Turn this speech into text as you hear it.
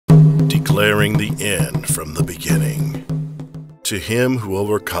declaring the end from the beginning. To him who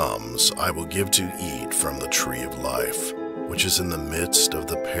overcomes, I will give to eat from the tree of life, which is in the midst of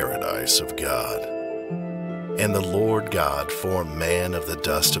the paradise of God. And the Lord God formed man of the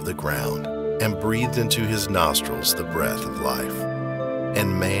dust of the ground, and breathed into his nostrils the breath of life.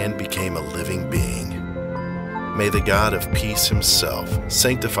 And man became a living being. May the God of peace himself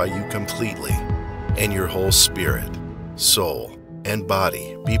sanctify you completely, and your whole spirit, soul, and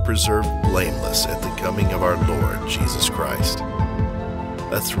body be preserved blameless at the coming of our Lord Jesus Christ.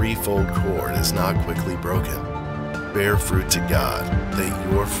 A threefold cord is not quickly broken. Bear fruit to God,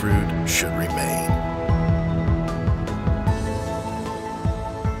 that your fruit should remain.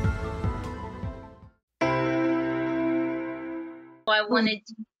 I wanted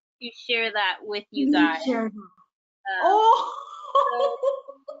to share that with you guys. So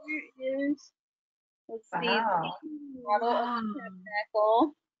here is, let's see, the model of the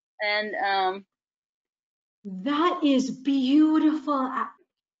tabernacle, and that is beautiful.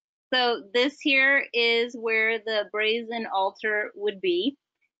 So this here is where the brazen altar would be,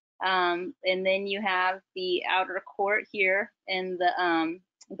 and then you have the outer court here, and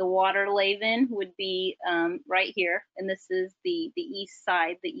the water laven would be right here, and this is the east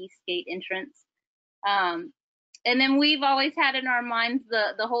side, the east gate entrance. And then we've always had in our minds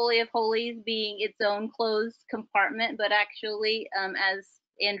the Holy of Holies being its own closed compartment, but actually, as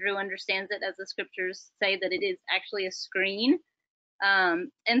Andrew understands it, as the scriptures say, that it is actually a screen.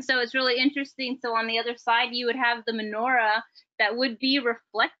 And so it's really interesting. So on the other side, you would have the menorah that would be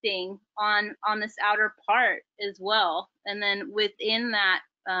reflecting on this outer part as well. And then within that,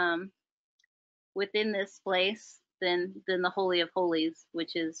 within this place, then the Holy of Holies,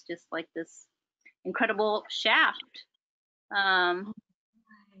 which is just like this incredible shaft.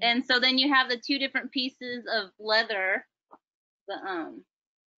 And so then you have the two different pieces of leather,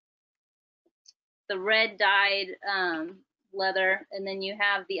 the red dyed leather, and then you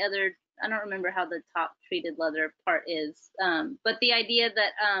have the other, I don't remember how the top treated leather part is, but the idea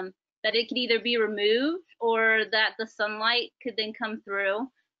that that it could either be removed or that the sunlight could then come through,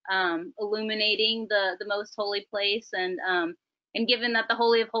 illuminating the most holy place. And given that the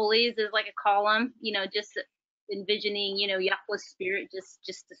Holy of Holies is like a column, you know, just envisioning, you know, Yahuah's spirit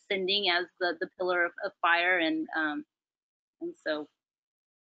just descending as the pillar of fire, and so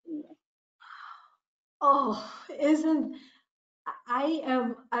anyway. Oh, I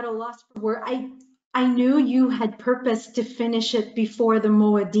am at a loss for word. I knew you had purpose to finish it before the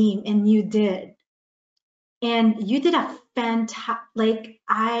Moedim, and you did. And you did a fantastic,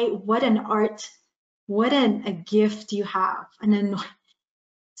 what an art, what a gift you have.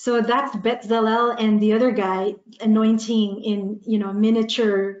 So that's Betzalel and the other guy anointing in, you know,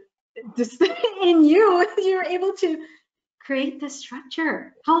 miniature, just in you. You're able to create the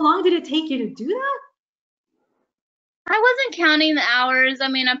structure. How long did it take you to do that? I wasn't counting the hours. I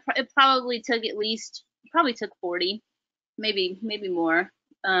mean, it probably took 40, maybe more.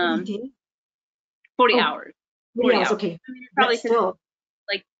 40 hours. 40 hours, okay. I mean, it probably took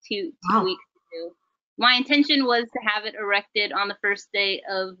like two weeks to do. My intention was to have it erected on the first day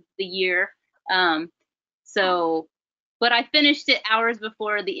of the year. So, but I finished it hours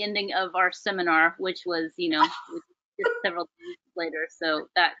before the ending of our seminar, which was, you know, just several days later. So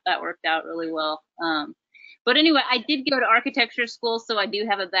that worked out really well. But anyway, I did go to architecture school, so I do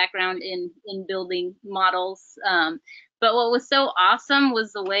have a background in building models. But what was so awesome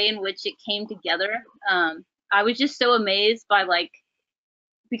was the way in which it came together. I was just so amazed by, like,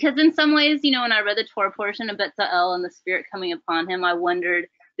 because in some ways, you know, when I read the Torah portion of Betzalel and the Spirit coming upon him, I wondered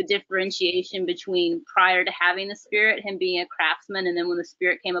the differentiation between prior to having the Spirit, him being a craftsman, and then when the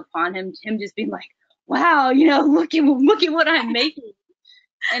Spirit came upon him, him just being like, wow, you know, look at what I'm making.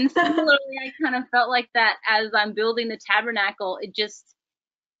 And similarly, I kind of felt like that as I'm building the tabernacle. It just,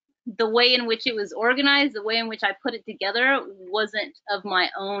 the way in which it was organized, the way in which I put it together wasn't of my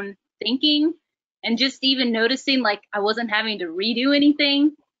own thinking. And just even noticing, like, I wasn't having to redo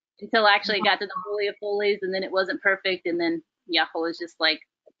anything until I actually got to the Holy of Holies, and then it wasn't perfect. And then Yahuah was just like,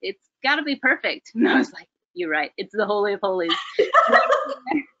 it's got to be perfect. And I was like, you're right, it's the Holy of Holies.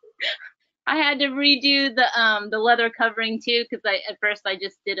 I had to redo the leather covering too, because at first I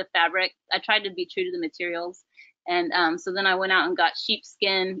just did a fabric. I tried to be true to the materials, and so then I went out and got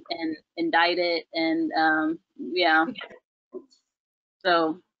sheepskin and dyed it, and yeah.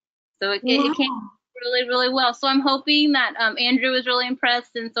 So it came really, really well. So I'm hoping that Andrew was really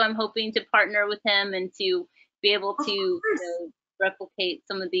impressed, and so I'm hoping to partner with him and to be able to, you know, replicate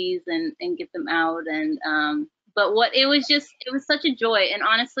some of these and get them out. And but it was such a joy. And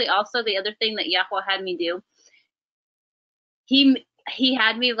honestly, also the other thing that Yahuah had me do, he he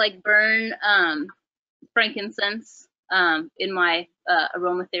had me like burn frankincense in my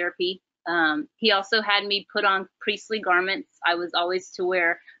aromatherapy. He also had me put on priestly garments. I was always to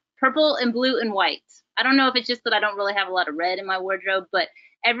wear purple and blue and white. I don't know if it's just that I don't really have a lot of red in my wardrobe, but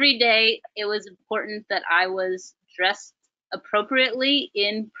every day it was important that I was dressed appropriately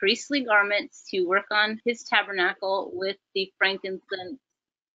in priestly garments to work on his tabernacle with the frankincense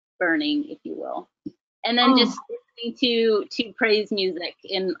burning, if you will. And then just listening to praise music,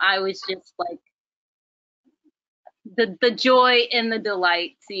 and I was just like the joy and the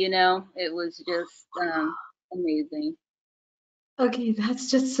delight, you know. It was just amazing. Okay,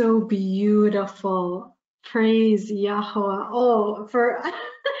 that's just so beautiful. Praise Yahuah. Oh,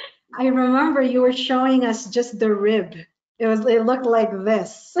 I remember you were showing us just the rib. It looked like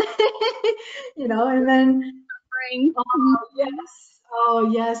this, you know, and then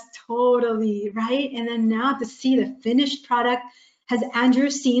oh yes, totally, right? And then now to see the finished product. Has Andrew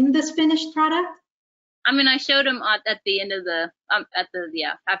seen this finished product? I mean, I showed him at the end of the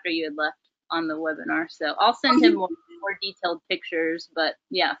after you had left on the webinar. So I'll send him more detailed pictures. But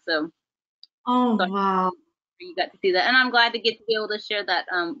yeah, so wow, you got to see that, and I'm glad to get to be able to share that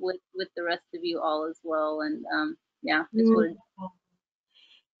with the rest of you all as well. And yeah, just wanted.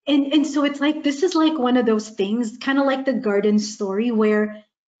 And so it's like, this is like one of those things, kind of like the garden story, where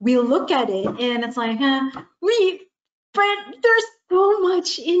we look at it and it's like, but there's so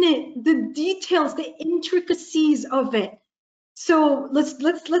much in it, the details, the intricacies of it. So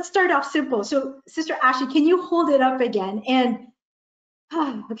let's start off simple. So Sister Ashley, can you hold it up again? And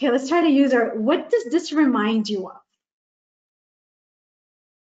okay, let's try to use what does this remind you of?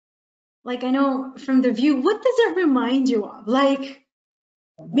 Like, I know from the view, what does it remind you of? Like,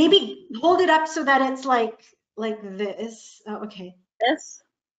 maybe hold it up so that it's like this. Oh, okay. This?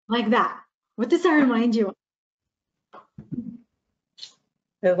 Like that. What does that remind you of?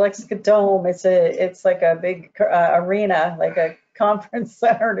 It looks like a dome. It's like a big arena, like a conference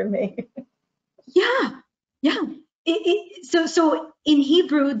center to me. Yeah, yeah. So in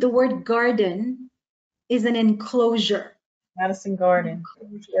Hebrew, the word garden is an enclosure. Madison Garden,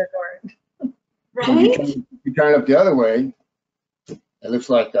 Share Garden. Right? If you turn it up the other way, it looks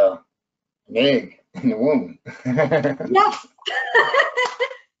like an egg in the womb. Yes.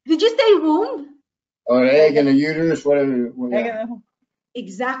 Did you say womb? Or an egg in the uterus, whatever. Yeah.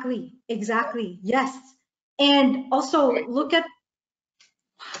 Exactly. Yes. And also look at.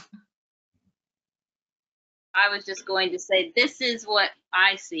 I was just going to say, this is what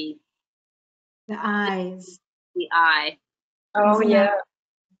I see. The eyes. The eye. Oh, yeah.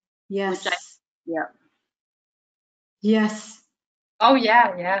 Yes. Yeah. Yes. Oh,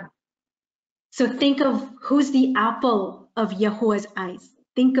 yeah. So think of who's the apple of Yahuwah's eyes.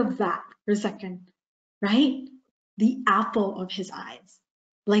 Think of that for a second, right? The apple of his eyes,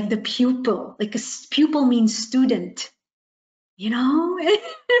 like the pupil, like a pupil means student, you know?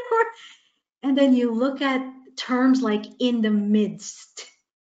 And then you look at terms like in the midst.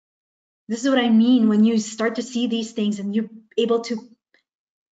 This is what I mean when you start to see these things and you're able to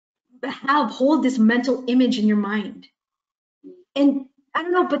hold this mental image in your mind. And I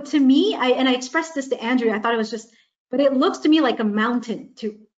don't know, but to me, I expressed this to Andrew, I thought it was just, but it looks to me like a mountain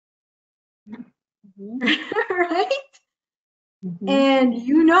too. Right? And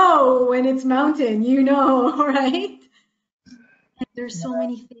you know when it's mountain, you know, right? And there's so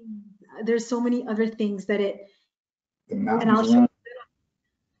many things. There's so many other things that it. And I'll show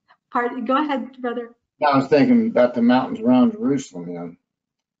you. Go ahead, brother. I was thinking about the mountains around Jerusalem. You know,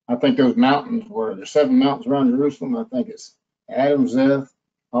 I think those mountains were the 7 mountains around Jerusalem. I think it's Adam, Zeth,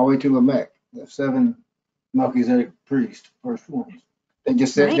 all the way to Lamech. The 7 Melchizedek priests, first ones. They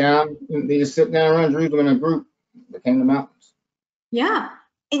just sit down. They just sit down around Jerusalem in a group. Became the mountains. Yeah,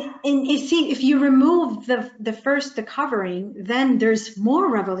 and you see, if you remove the covering, then there's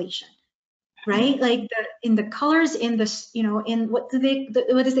more revelation, right? Like in the colors, in the, you know, in what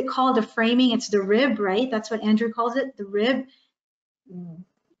is it called? The framing. It's the rib, right? That's what Andrew calls it, the rib. The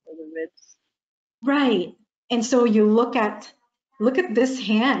ribs. Right. And so you look at this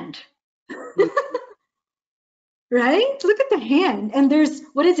hand. Right? Look at the hand. And there's,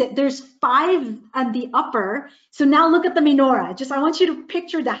 what is it? There's 5 at the upper. So now look at the menorah. I want you to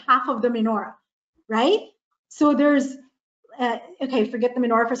picture the half of the menorah, right? So there's, okay, forget the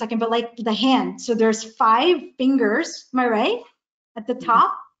menorah for a second, but like the hand. So there's 5 fingers, am I right? At the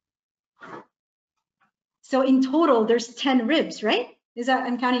top. So in total, there's 10 ribs, right?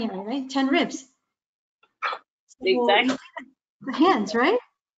 I'm counting it right? 10 ribs. Exactly. The hands, right?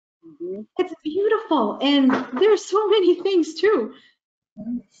 It's beautiful, and there's so many things too.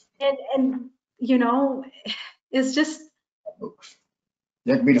 And you know, it's just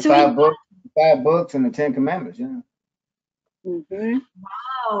That could be the So five books and the 10 Commandments, you know. Mm-hmm.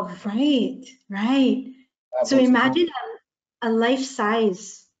 wow, right, right. Five So books of imagine a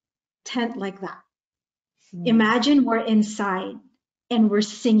life-size tent like that. Imagine we're inside and we're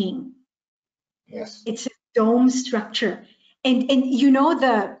singing. Yes. It's a dome structure, and you know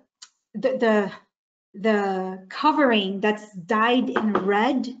the covering that's dyed in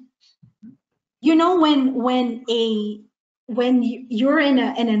red. You know when you're in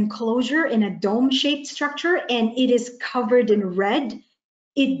an enclosure in a dome-shaped structure and it is covered in red,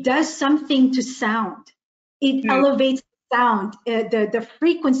 it does something to sound. It elevates sound, the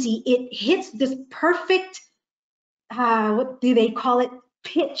frequency. It hits this perfect, what do they call it,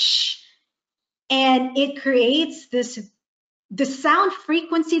 pitch, and it creates this. The sound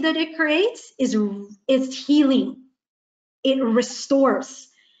frequency that it creates is healing. It restores.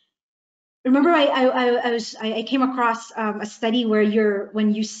 Remember, I came across a study where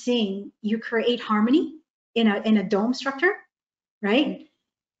when you sing, you create harmony in a dome structure, right?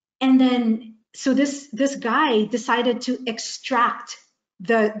 And then so this guy decided to extract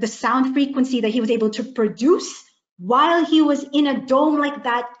the sound frequency that he was able to produce while he was in a dome like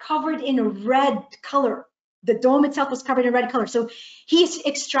that, covered in a red color. The dome itself was covered in red color. So he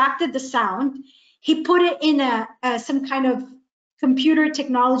extracted the sound. He put it in some kind of computer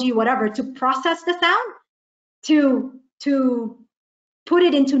technology, whatever, to process the sound, to put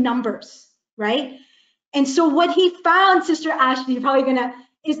it into numbers, right? And so what he found, Sister Ashley, you're probably gonna,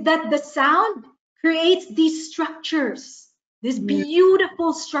 is that the sound creates these structures, these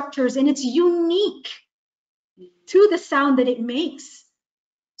beautiful structures, and it's unique to the sound that it makes.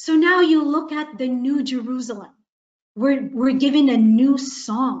 So now you look at the New Jerusalem. We're given a new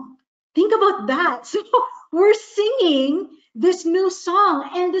song. Think about that. So we're singing this new song,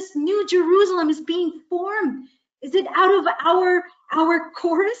 and this New Jerusalem is being formed. Is it out of our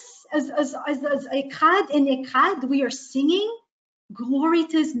chorus as Echad and Echad? We are singing glory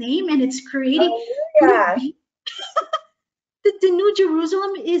to His name, and it's creating. The New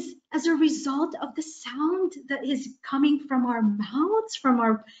Jerusalem is as a result of the sound that is coming from our mouths, from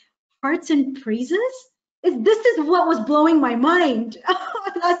our hearts and praises. This is what was blowing my mind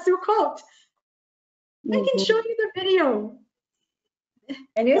last Sukkot. I can show you the video.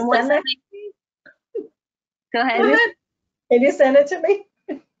 Can you send that? Go ahead. Can you send it to me?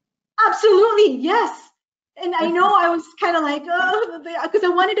 Absolutely, yes. And I know I was kind of like, oh, because I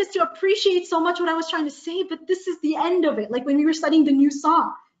wanted us to appreciate so much what I was trying to say, but this is the end of it. Like when we were studying the new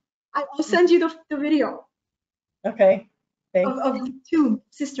song, I'll send you the video. Okay. Of the tomb,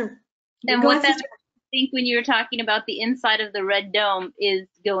 sister. And what that I think when you were talking about the inside of the red dome is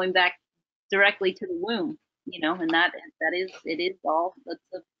going back directly to the womb, you know, and that's a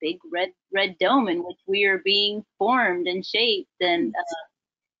big red dome in which we are being formed and shaped.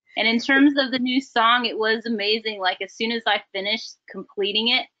 And in terms of the new song, it was amazing. Like as soon as I finished completing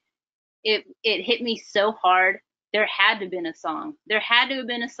it hit me so hard. There had to have been a song. There had to have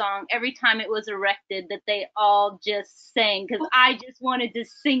been a song every time it was erected that they all just sang, because I just wanted to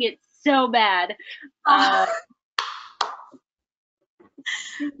sing it so bad.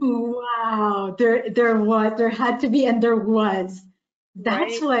 Wow, there had to be, and there was.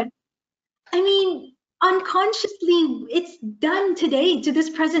 That's right. What I mean. Unconsciously, it's done today to this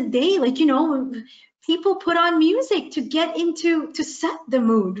present day. Like, you know, people put on music to get into, to set the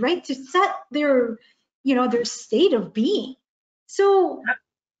mood, right? To set their, you know, their state of being. So,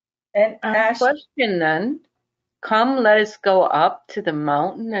 and question then, come, let us go up to the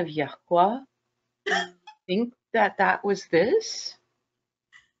mountain of Yahuah. Think that was this?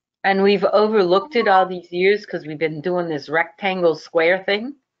 And we've overlooked it all these years because we've been doing this rectangle square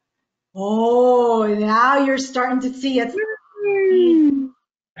thing. Oh, now you're starting to see it.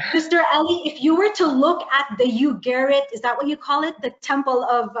 Sister Ellie, if you were to look at the Ugarit, is that what you call it? The temple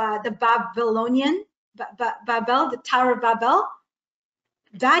of the Babylonian, Babel, the Tower of Babel?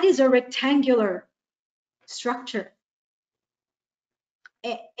 That is a rectangular structure.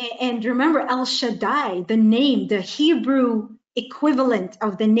 And remember El Shaddai, the name, the Hebrew equivalent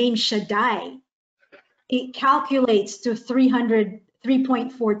of the name Shaddai, it calculates to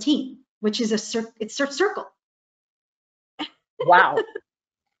 3.14, which is it's a circle. Wow.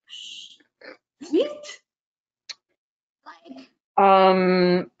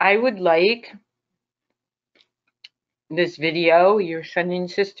 I would like this video you're sending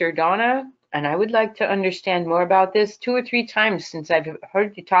Sister Donna, and I would like to understand more about this. 2 or 3 times since I've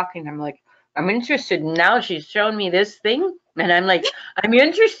heard you talking, I'm like, I'm interested. Now she's shown me this thing, and I'm like, I'm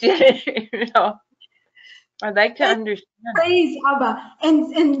interested. You know, I'd like to understand. Praise Abba.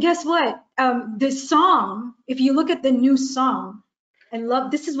 And guess what? The song, if you look at the new song,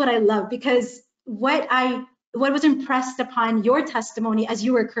 love, this is what I love, because what was impressed upon your testimony as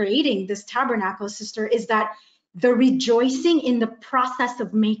you were creating this tabernacle, sister, is that the rejoicing in the process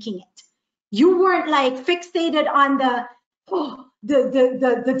of making it. You weren't like fixated on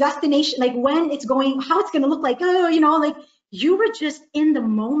the destination, like when it's going, how it's going to look like, oh, you know, like you were just in the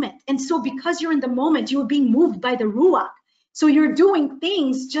moment. And so because you're in the moment, you were being moved by the Ruach. So you're doing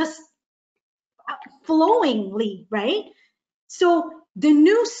things just flowingly, right? So the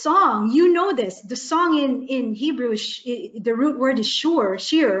new song, you know this, the song in Hebrew, the root word is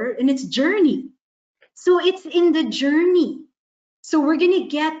shir, and it's journey. So it's in the journey. So we're going to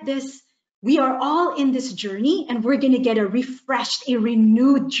get this, we are all in this journey, and we're going to get a refreshed, a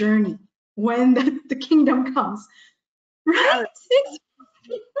renewed journey when the kingdom comes, right? It's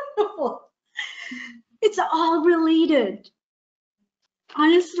beautiful. It's all related,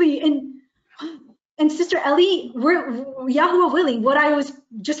 honestly. And Sister Ellie, we're Yahuah willing, what I was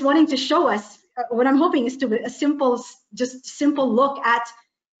just wanting to show us, what I'm hoping is to a simple look at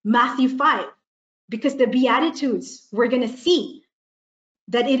Matthew 5, because the Beatitudes, we're going to see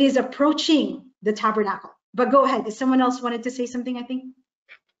that it is approaching the tabernacle. But go ahead. If someone else wanted to say something, I think.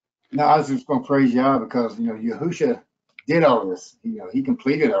 No, I was just going to praise Yah because, you know, Yahushua did all this. You know, he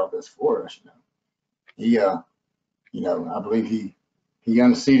completed all this for us. You know, you know, I believe he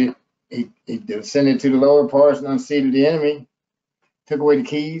unseated, he descended to the lower parts and unseated the enemy, took away the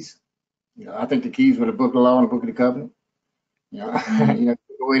keys. You know, I think the keys were the book of the law and the book of the covenant. You know, you know,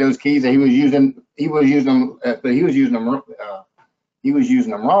 took away those keys that he was using them, but he was using them wrong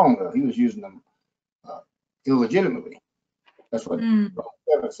though. He was using them illegitimately. That's what Romans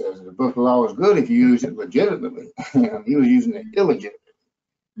 7 says. The book of the law is good if you use it legitimately. You know, he was using it illegitimately.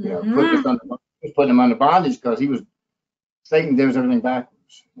 You know, putting him under bondage because Satan does everything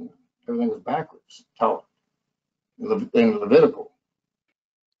backwards. You know, everything was backwards taught in Levitical.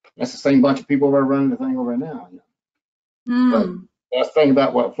 That's the same bunch of people who are running the thing over now. You know? But that's the thing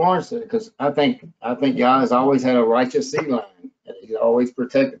about what Florence said, because I think Yah has always had a righteous sea line, and he's always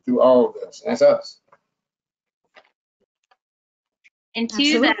protected through all of this. That's us. And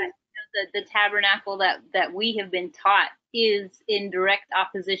to that, the tabernacle that we have been taught is in direct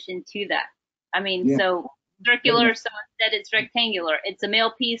opposition to that. I mean, so circular, so instead it's rectangular. It's a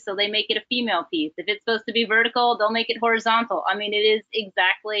male piece, so they make it a female piece. If it's supposed to be vertical, they'll make it horizontal. I mean, it is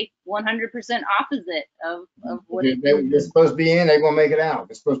exactly 100% opposite of what it's supposed to be in, they're going to make it out.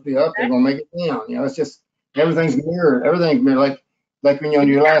 It's supposed to be up, they're going to make it down. You know, it's just, everything's mirrored. Everything's mirrored. Like when you're on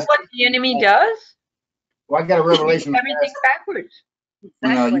your last. What the enemy does? Well, I got a revelation. Everything's backwards. Exactly.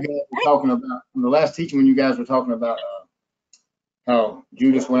 You know, you guys were talking about, in the last teaching when you guys were talking about how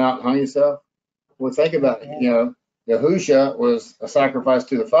Judas went out and hung himself. Well, think about it. You know, Yahushua was a sacrifice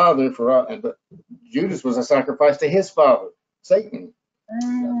to the Father but Judas was a sacrifice to his father, Satan.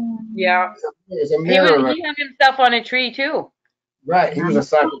 Yeah. It's a mirror. He hung himself on a tree too. Right. He was a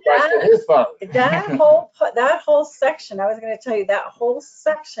sacrifice to his father. That whole section, I was going to tell you, that whole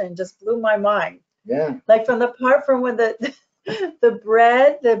section just blew my mind. Yeah. Like from the part from when the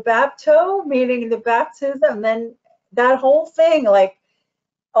bread, the bapto, meaning the baptism, then that whole thing, like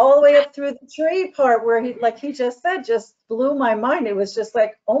all the way up through the tree part where he just said, just blew my mind. It was just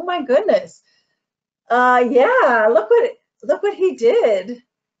like, oh my goodness. Yeah, look what he did.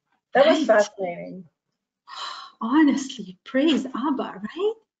 That was fascinating. Honestly, praise Abba,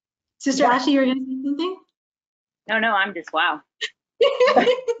 right? Sister Ashley, you're going to say something? No, I'm just wow.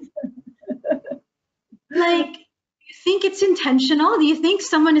 Like, you think it's intentional? Do you think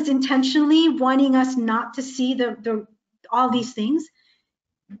someone is intentionally wanting us not to see all these things?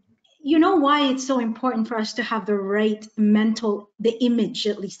 You know why it's so important for us to have the right the image,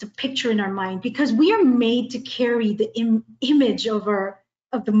 at least a picture in our mind, because we are made to carry the image of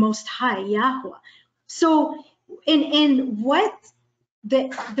the Most High, Yahuah. So, and what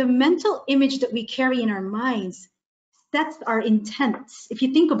the mental image that we carry in our minds, that's our intents, if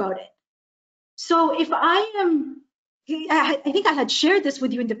you think about it. So if I think I had shared this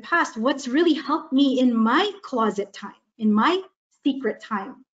with you in the past, what's really helped me in my closet time, in my secret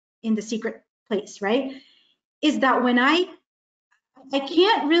time, in the secret place, right, is that when I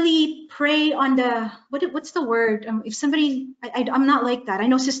can't really pray on the, what's the word? If somebody, I'm not like that. I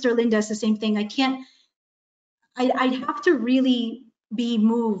know Sister Linda is the same thing. I'd have to really be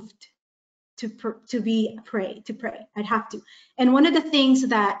moved to pray. I'd have to. And one of the things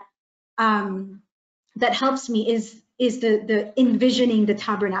that helps me is the envisioning the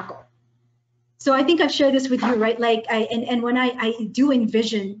tabernacle. So I think I've shared this with you, right? Like and when I do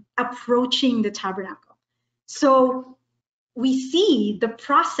envision approaching the tabernacle. So we see the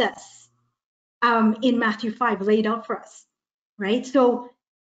process in Matthew 5 laid out for us, right? So,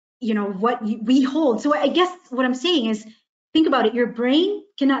 you know, what we hold. So I guess what I'm saying is, think about it. Your brain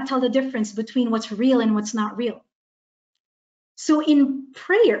cannot tell the difference between what's real and what's not real. So in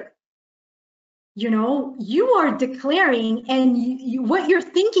prayer, you know, you are declaring, and what you're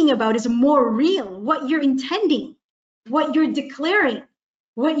thinking about is more real. What you're intending, what you're declaring,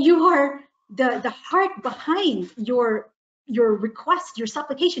 what you are, the heart behind your request, your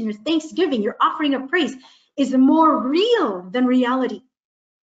supplication, your thanksgiving, your offering of praise is more real than reality.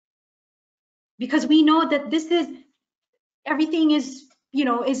 Because we know that this is, everything is, you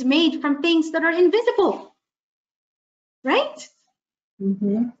know, is made from things that are invisible, right?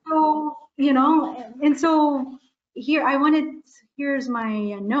 Mm-hmm. So, you know, and so here here's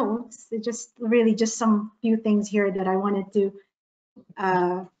my notes. It just really just some few things here that I wanted to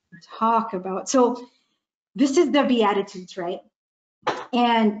talk about. So this is the Beatitudes, right?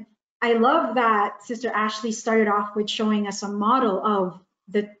 And I love that Sister Ashley started off with showing us a model of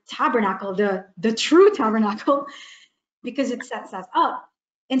the tabernacle, the true tabernacle, because it sets us up.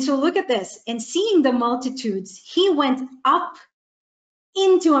 And so look at this. And seeing the multitudes, he went up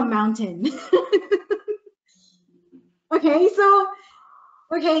into a mountain. Okay, so,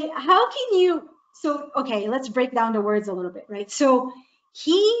 okay, how can you, so, okay, let's break down the words a little bit, right? So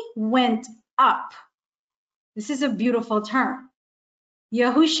he went up. This is a beautiful term.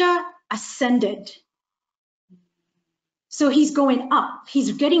 Yahusha ascended. So he's going up.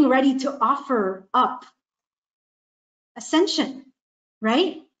 He's getting ready to offer up ascension,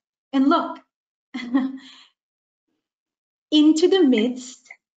 right? And look, into the midst,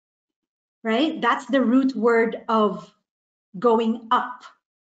 right? That's the root word of going up.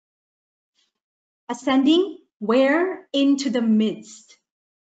 Ascending, where? Into the midst.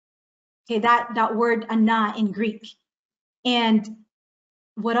 Okay, that word ana in Greek. And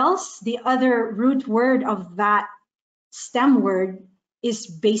what else? The other root word of that stem word is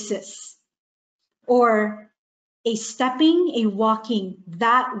basis, or a stepping, a walking,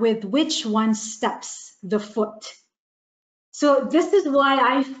 that with which one steps, the foot. So this is why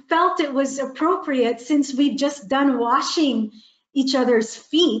I felt it was appropriate, since we've just done washing each other's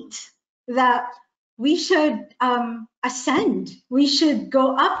feet, that we should ascend. We should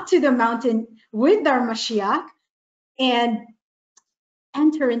go up to the mountain with our Mashiach and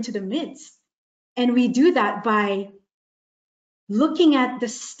enter into the midst. And we do that by looking at the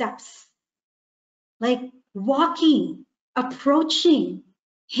steps, like walking, approaching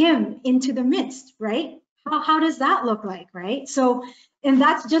him into the midst, right? How does that look like, right? So, and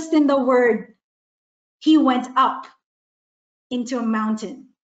that's just in the word, he went up into a mountain.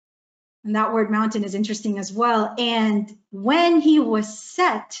 And that word mountain is interesting as well. And when he was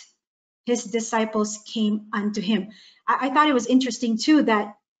set, his disciples came unto him. I thought it was interesting too,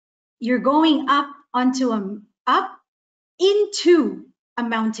 that you're going up up into a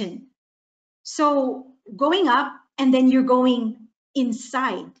mountain. So going up, and then you're going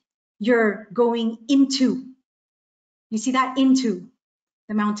inside. You're going into. You see that? Into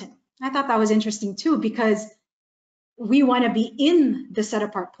the mountain. I thought that was interesting too, because we want to be in the set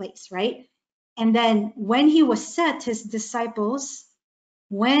apart place, right? And then when he was set, his disciples,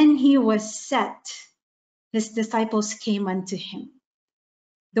 when he was set, his disciples came unto him.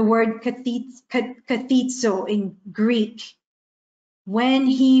 The word kathizo in Greek, when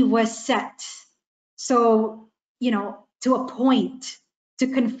he was set. So, you know, to appoint, to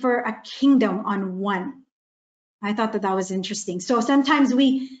confer a kingdom on one. I thought that was interesting. So sometimes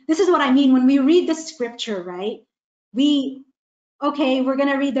this is what I mean when we read the scripture, right? Okay, we're going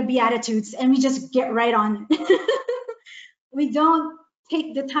to read the Beatitudes and we just get right on it. We don't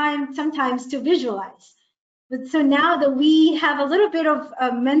take the time sometimes to visualize. But so now that we have a little bit of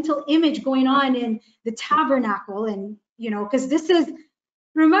a mental image going on in the tabernacle, and, you know, because this is,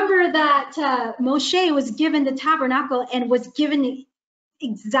 remember that Moshe was given the tabernacle and was given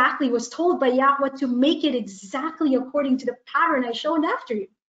exactly, was told by Yahuah to make it exactly according to the pattern I showed after you.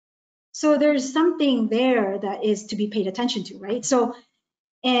 So there's something there that is to be paid attention to, right? So,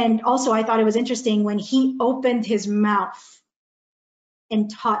 and also I thought it was interesting when he opened his mouth and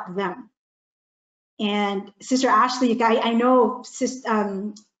taught them. And Sister Ashley, I know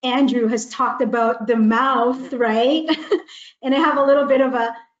Andrew has talked about the mouth, right? And I have a little bit of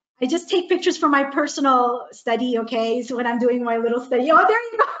I just take pictures for my personal study, okay? So when I'm doing my little study, oh, there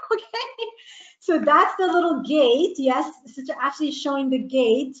you go, okay? So that's the little gate. Yes, Sister Ashley is showing the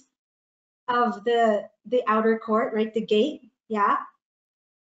gate of the outer court, right? The gate, yeah.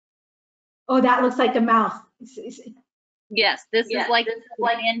 Oh, that looks like the mouth. Yes, this is like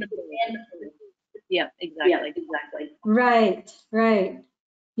mandible. Yeah, exactly. Yeah, exactly. Right.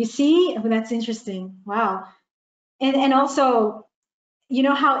 You see, oh, that's interesting. Wow. And also, you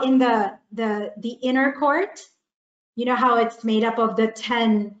know how in the inner court, you know how it's made up of the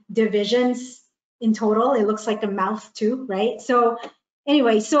 10 divisions in total? It looks like a mouth too, right? So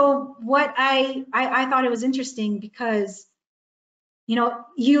anyway, so what I thought it was interesting because, you know,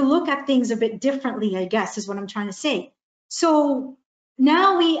 you look at things a bit differently, I guess, is what I'm trying to say. So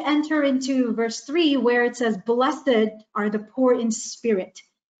now we enter into verse 3 where it says, blessed are the poor in spirit,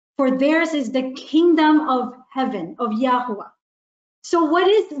 for theirs is the kingdom of heaven, of Yahuah. So what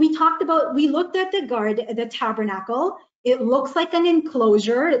is, we talked about, we looked at the tabernacle. It looks like an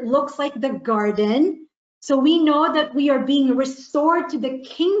enclosure. It looks like the garden. So we know that we are being restored to the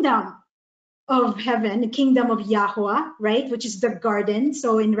kingdom of heaven, the kingdom of Yahuah, right? Which is the garden.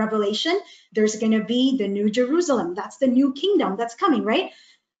 So in Revelation, there's going to be the new Jerusalem. That's the new kingdom that's coming, right?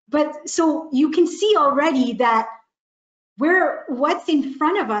 But so you can see already that what's in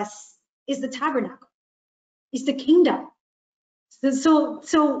front of us is the tabernacle, is the kingdom. So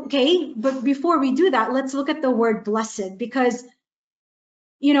okay, but before we do that, let's look at the word blessed, because,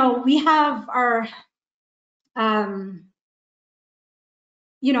 you know, we have our,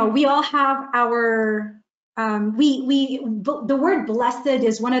 you know, we all have our, the word blessed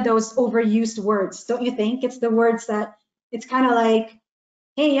is one of those overused words, don't you think? It's the words that it's kind of like,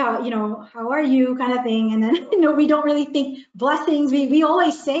 hey, you know, how are you kind of thing. And then, you know, we don't really think blessings. We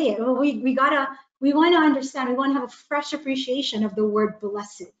always say it. We want to understand, we want to have a fresh appreciation of the word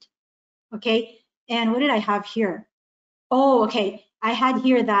blessed. Okay. And what did I have here? Oh, okay. I had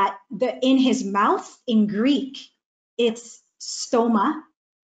here that in his mouth in Greek, it's stoma,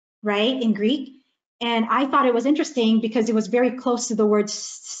 right? In Greek. And I thought it was interesting because it was very close to the word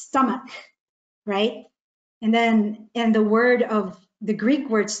stomach, right? And the Greek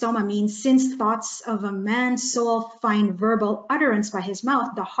word stoma means, since thoughts of a man's soul find verbal utterance by his mouth,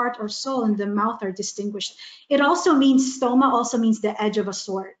 the heart or soul and the mouth are distinguished. It also means, stoma also means the edge of a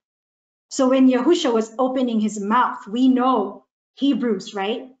sword. So when Yahusha was opening his mouth, we know Hebrews,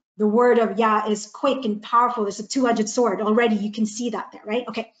 right? The word of Yah is quick and powerful. It's a two-edged sword. Already you can see that there, right?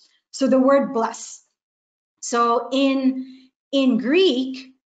 Okay, so the word bless. So in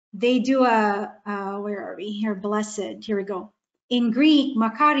Greek, they do where are we here? Blessed, here we go. In Greek,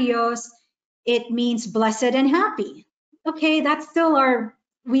 makarios, it means blessed and happy. Okay, that's still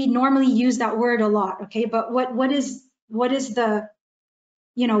we normally use that word a lot, okay? But what is the,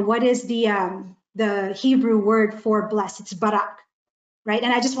 you know, what is the Hebrew word for blessed? It's barak, right?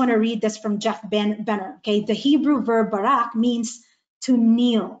 And I just want to read this from Jeff Benner, okay? The Hebrew verb barak means to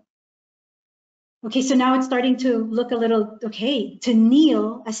kneel. Okay, so now it's starting to look a little, okay, to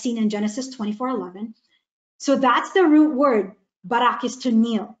kneel, as seen in Genesis 24:11. So that's the root word, barak, is to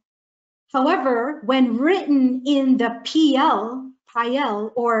kneel. However, when written in the PL,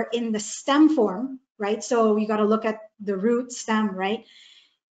 or in the stem form, right? So you got to look at the root stem, right?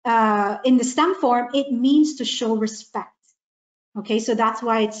 In the stem form, it means to show respect. Okay, so that's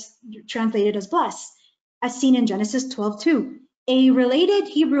why it's translated as blessed, as seen in Genesis 12:2. A related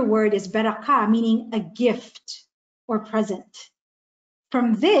Hebrew word is barakah, meaning a gift or present.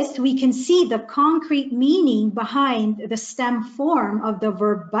 From this, we can see the concrete meaning behind the stem form of the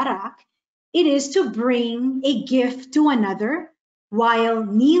verb barak. It is to bring a gift to another while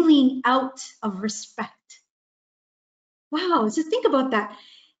kneeling out of respect. Wow, just think about that.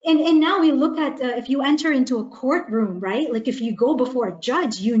 And now we look at, if you enter into a courtroom, right? Like if you go before a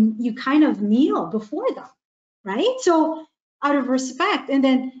judge, you kind of kneel before them, right? So out of respect. And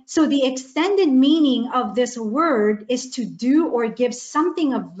then, so the extended meaning of this word is to do or give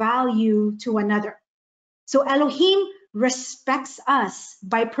something of value to another. So Elohim respects us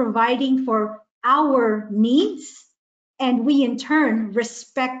by providing for our needs, and we in turn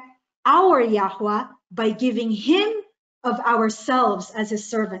respect our Yahuah by giving him of ourselves as his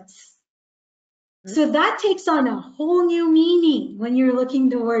servants. So that takes on a whole new meaning when you're looking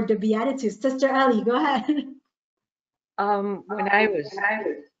toward the Beatitudes. Sister Ellie, go ahead.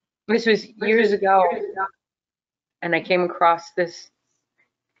 This was years ago, and I came across this,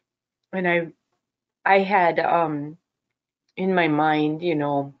 and I had in my mind, you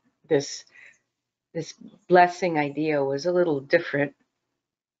know, this blessing idea was a little different.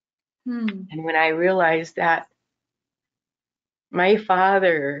 And when I realized that my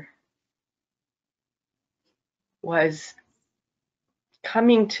father was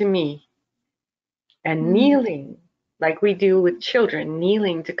coming to me and kneeling, like we do with children,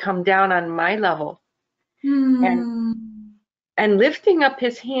 kneeling to come down on my level, and lifting up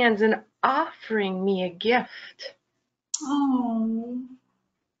his hands and offering me a gift. Oh,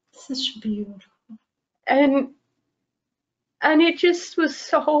 such beautiful. And it just was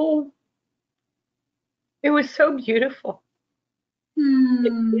so It was so beautiful.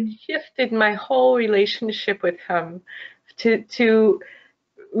 It shifted my whole relationship with him to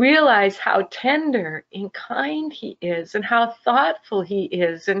realize how tender and kind he is, and how thoughtful he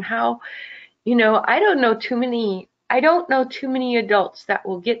is, and how, I don't know too many adults that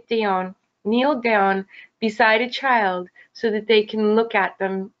will get down, kneel down beside a child so that they can look at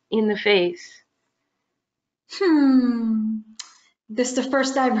them in the face. This is the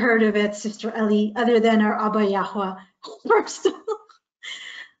first I've heard of it, Sister Ellie, other than our Abba Yahuah. First.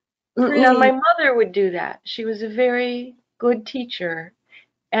 Now, my mother would do that. She was a very good teacher,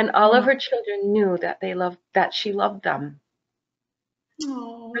 and all of her children knew that she loved them.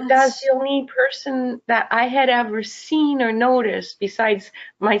 Oh, But that's the only person that I had ever seen or noticed besides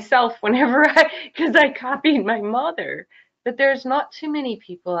myself because I copied my mother. But there's not too many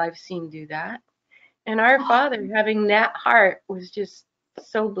people I've seen do that. And our Father having that heart was just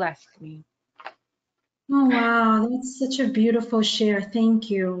so blessed me. Oh, wow. That's such a beautiful share. Thank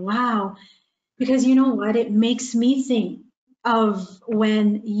you. Wow. Because you know what? It makes me think of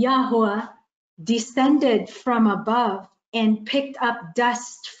when Yahuah descended from above and picked up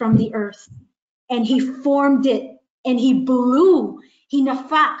dust from the earth, and he formed it, and he blew, he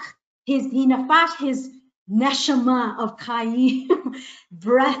nafach his neshama of Kayim,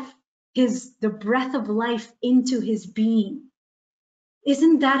 breath, the breath of life into his being.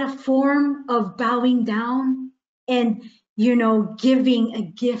 Isn't that a form of bowing down and, giving a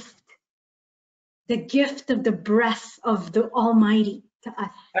gift? The gift of the breath of the Almighty to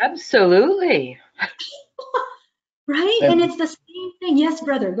us. Absolutely. Right? And it's the same thing. Yes,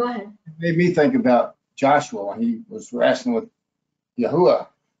 brother, go ahead. It made me think about Joshua when he was wrestling with Yahuah,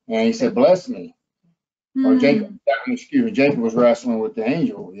 and he said, bless me. Or Jacob was wrestling with the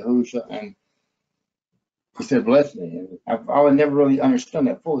angel, Yahushua, and he said, bless me. And I would never really understood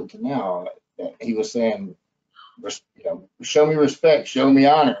that fully to now, that he was saying, show me respect, show me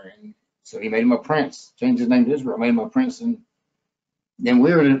honor. And so he made him a prince, changed his name to Israel, made him a prince. And then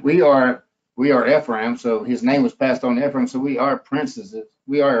we are Ephraim, so his name was passed on to Ephraim, so we are princes.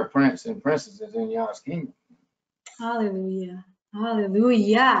 We are a prince and princesses in Yah's kingdom. Hallelujah.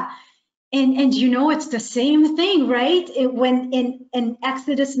 Hallelujah. And it's the same thing, right? When in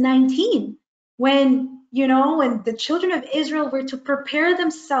Exodus 19, when the children of Israel were to prepare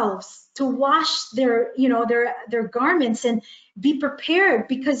themselves to wash their garments and be prepared,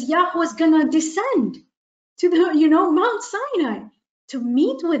 because Yahweh was gonna descend to the Mount Sinai to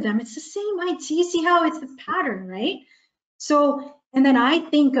meet with them. It's the same idea. You see how it's the pattern, right? So, and then I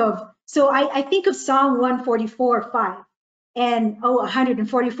think of Psalm 144:5. And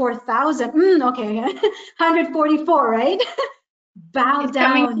 144,000. Okay, 144, right? Bow He's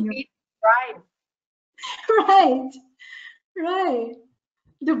down. Coming to meet the bride. Right.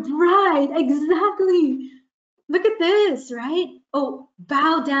 The bride, exactly. Look at this, right? Oh,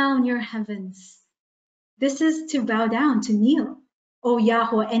 bow down your heavens. This is to bow down, to kneel. Oh,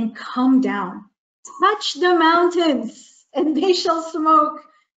 Yahuah, and come down. Touch the mountains, and they shall smoke.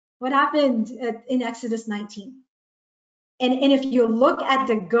 What happened in Exodus 19? And if you look at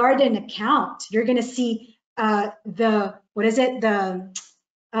the garden account, you're going to see the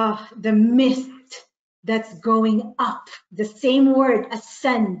mist that's going up. The same word,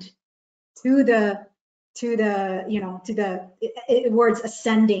 ascend, to the words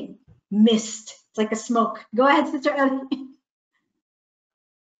ascending, mist. It's like a smoke. Go ahead, Sister Ellie.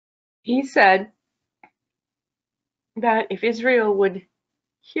 He said that if Israel would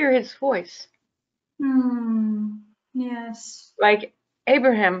hear his voice, Yes. like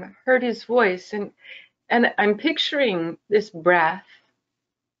Abraham heard his voice, and I'm picturing this breath,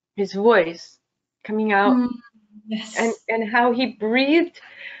 his voice coming out, Yes. and how he breathed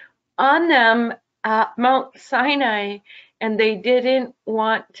on them at Mount Sinai, and they didn't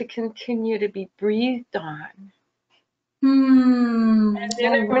want to continue to be breathed on. And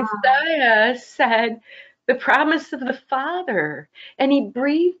then Messiah said the promise of the Father, and he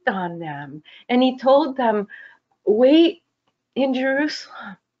breathed on them, and he told them, wait in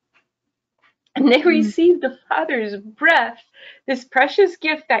Jerusalem. And they received the Father's breath, this precious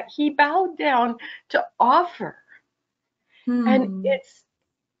gift that he bowed down to offer. And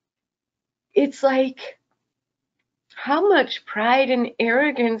it's like how much pride and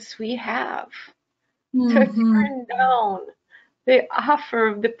arrogance we have to turn down the offer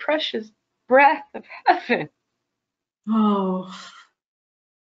of the precious breath of heaven. Oh,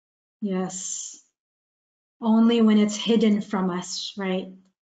 yes. Only when it's hidden from us, right?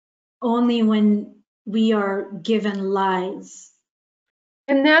 Only when we are given lies.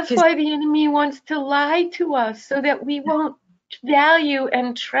 And that's why the enemy wants to lie to us, so that we won't value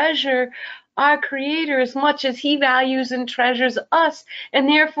and treasure our Creator as much as He values and treasures us, and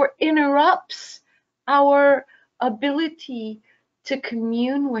therefore interrupts our ability to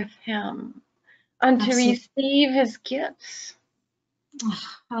commune with Him and to receive His gifts. Oh,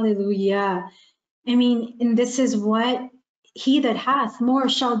 hallelujah. I mean, and this is what he that hath more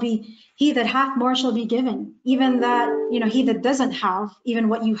shall be given. Even that, he that doesn't have, even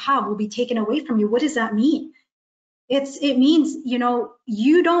what you have will be taken away from you. What does that mean? It means,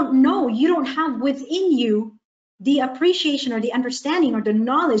 you don't know, you don't have within you the appreciation or the understanding or the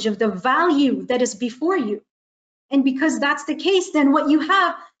knowledge of the value that is before you. And because that's the case, then what you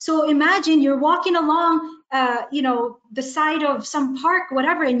have, so imagine you're walking along, the side of some park,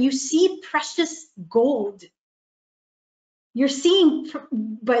 whatever, and you see precious gold. You're seeing,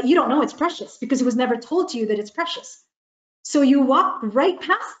 but you don't know it's precious because it was never told to you that it's precious. So you walk right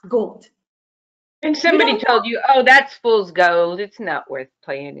past gold. And somebody told you, oh, that's fool's gold. It's not worth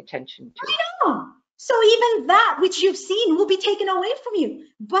paying attention to. I know. So even that which you've seen will be taken away from you.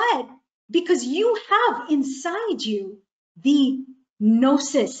 But because you have inside you the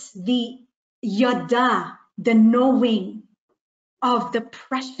gnosis, the yada, the knowing of the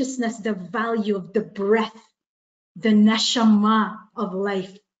preciousness, the value of the breath, the neshama of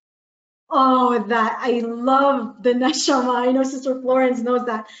life. Oh, that I love the neshama. I know Sister Florence knows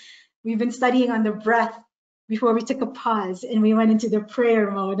that. We've been studying on the breath before we took a pause and we went into the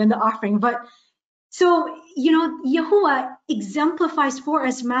prayer mode and the offering. But so, Yahuah exemplifies for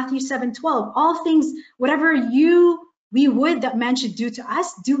us Matthew 7:12. All things, whatever we would that man should do to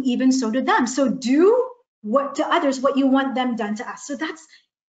us, do even so to them. So do what to others, what you want them done to us.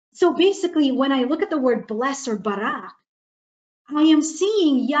 So basically, when I look at the word bless or barak, I am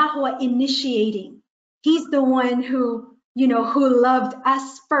seeing Yahuah initiating. He's the one who loved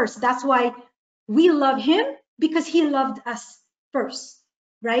us first. That's why we love him, because he loved us first,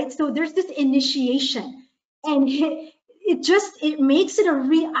 right? So there's this initiation, and it makes it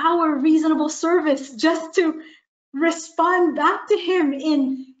our reasonable service just to respond back to him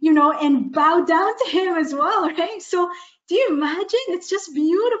and bow down to him as well, right? So do you imagine? It's just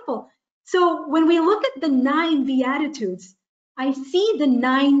beautiful. So when we look at the 9 Beatitudes, I see the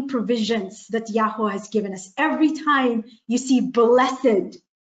 9 provisions that Yahuah has given us. Every time you see blessed,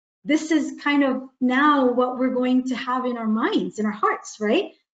 this is kind of now what we're going to have in our minds, in our hearts,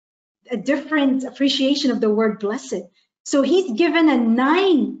 right? A different appreciation of the word blessed. So he's given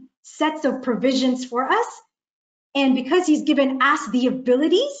 9 sets of provisions for us. And because he's given us the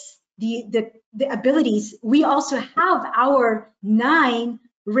abilities, the abilities, we also have our 9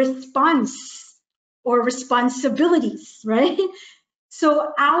 response or responsibilities, right?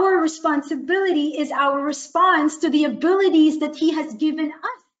 So our responsibility is our response to the abilities that he has given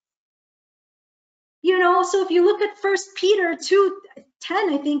us. So if you look at 1 Peter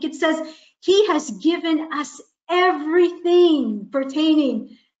 2:10, I think it says, he has given us everything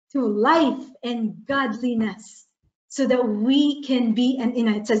pertaining to life and godliness, so that we can be, and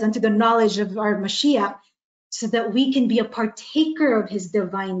it says, unto the knowledge of our Mashiach, so that we can be a partaker of his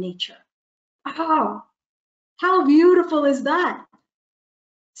divine nature. Oh, how beautiful is that?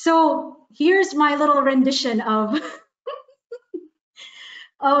 So here's my little rendition of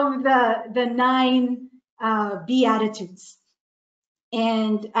the 9 Beatitudes.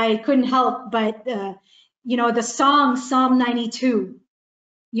 And I couldn't help but, the song, Psalm 92,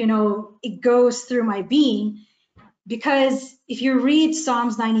 it goes through my being, because if you read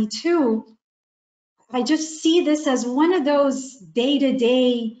Psalms 92, I just see this as one of those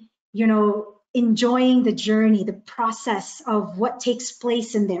day-to-day, enjoying the journey, the process of what takes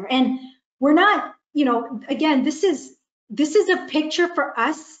place in there. And we're not, again, this is a picture for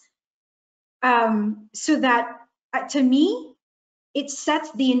us, so that to me, it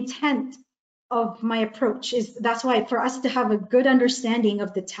sets the intent of my approach. That's why for us to have a good understanding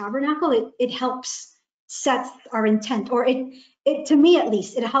of the tabernacle, it helps set our intent, or it to me at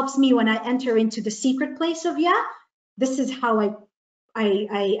least, it helps me when I enter into the secret place of Yah. This is how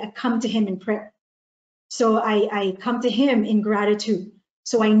I come to him in prayer. So I come to him in gratitude.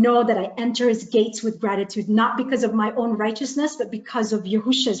 So I know that I enter his gates with gratitude, not because of my own righteousness, but because of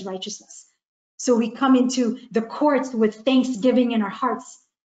Yahusha's righteousness. So we come into the courts with thanksgiving in our hearts,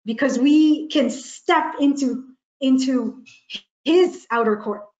 because we can step into his outer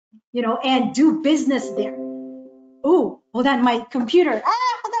court, and do business there. Oh, hold on, my computer.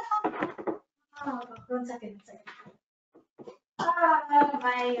 Hold on. One second.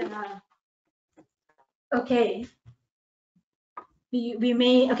 Okay. We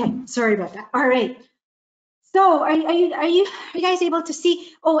may, okay, sorry about that. All right. So are you guys able to see?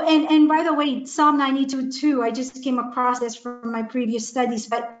 Oh, and by the way, Psalm 92 too, I just came across this from my previous studies,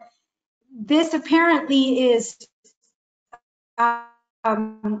 but this apparently is how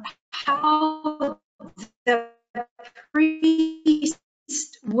the priest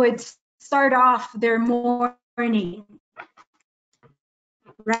would start off their morning,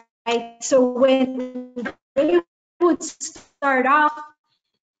 right? So when they would start off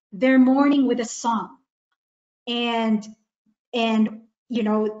their morning with a song, and you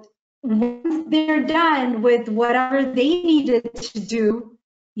know, once they're done with whatever they needed to do,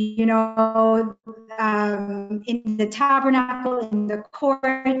 you know, in the tabernacle, in the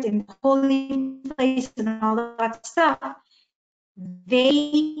court, in the holy place, and all that stuff,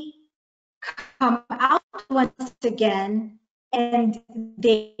 they come out once again, and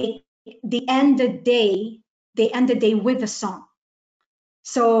they end the day with a song.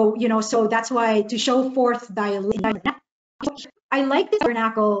 So, you know, so that's why, to show forth thy light. I like this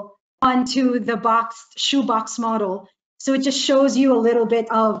tabernacle onto the shoebox model. So it just shows you a little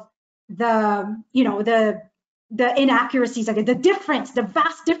bit of the, you know, the inaccuracies, like the difference, the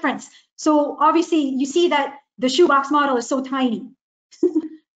vast difference. So obviously you see that the shoebox model is so tiny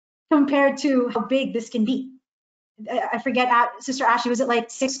compared to how big this can be. I forget, Sister Ashley, was it like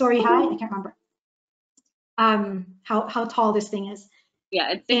 6-story high? I can't remember. How tall this thing is.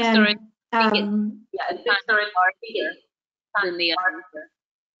 Yeah, it's 6 stories. It's 6 stories than the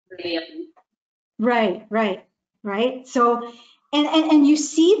right. So, and you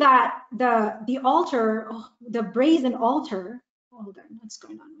see that the altar, the brazen altar. Hold on, what's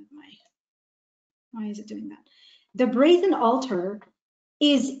going on with why is it doing that? The brazen altar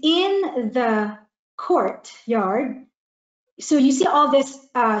is in the courtyard. So you see all this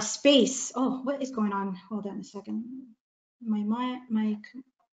space. Oh, what is going on? Hold on a second. My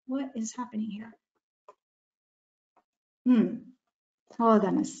what is happening here? Hold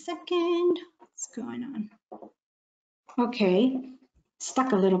on a second. What's going on? Okay,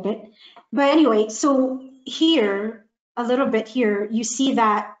 stuck a little bit. But anyway, so here, a little bit here, you see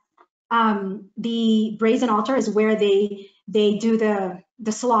that the brazen altar is where they do the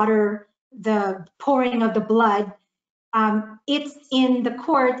slaughter, the pouring of the blood. It's in the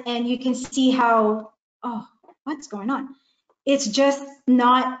court, and you can see how, oh, what's going on? It's just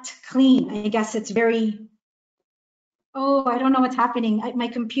not clean. I guess it's very, oh, I don't know what's happening. My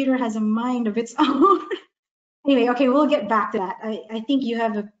computer has a mind of its own. Anyway, okay, we'll get back to that. I think you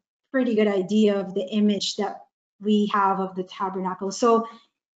have a pretty good idea of the image that we have of the tabernacle. So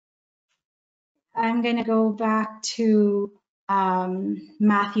I'm going to go back to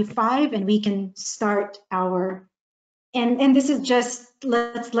Matthew 5, and we can start our, and this is just,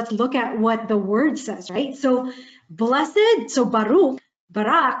 let's look at what the word says, right? So blessed, so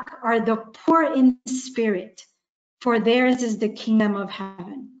Barak are the poor in spirit, for theirs is the kingdom of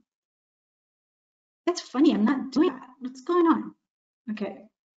heaven. That's funny, I'm not doing that. What's going on? Okay,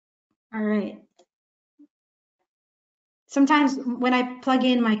 all right. Sometimes when I plug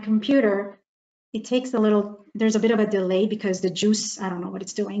in my computer, it takes a little, there's a bit of a delay because the juice, I don't know what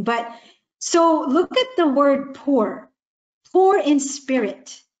it's doing. But so look at the word poor in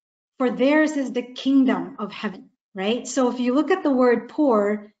spirit, for theirs is the kingdom of heaven, right? So if you look at the word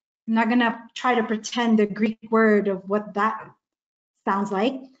poor, I'm not gonna try to pretend the Greek word of what that sounds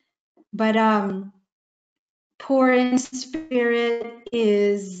like, but poor in spirit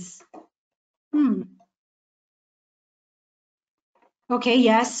is, okay,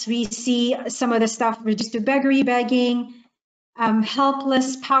 yes, we see some of the stuff reduced to beggary, begging,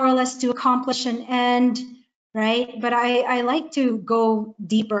 helpless, powerless to accomplish an end, right? But I like to go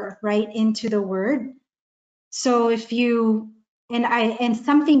deeper, right, into the word. So if you, and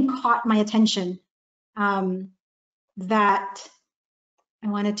something caught my attention that I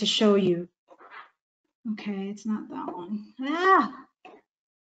wanted to show you. Okay, it's not that one.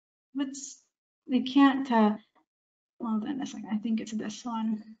 We can't, hold on a second, I think it's this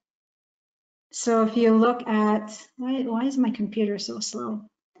one. So if you look at, why is my computer so slow?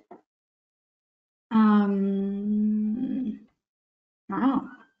 Wow.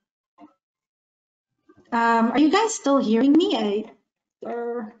 Are you guys still hearing me?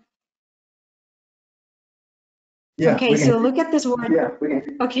 Yeah. Okay, so look at this word. Yeah, we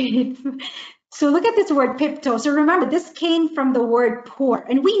can. Okay, so look at this word pipto. So remember, this came from the word poor,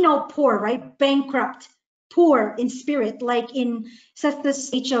 and we know poor, right? Bankrupt, poor in spirit, like in such the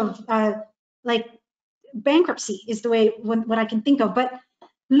stage of like bankruptcy is the way what I can think of. But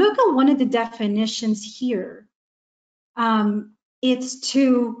look at one of the definitions here. It's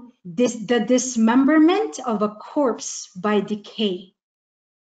the dismemberment of a corpse by decay.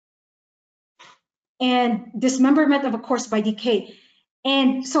 And dismemberment of a corpse by decay.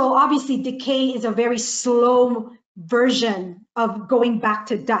 And so obviously decay is a very slow version of going back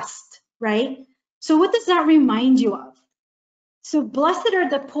to dust, right? So what does that remind you of? So blessed are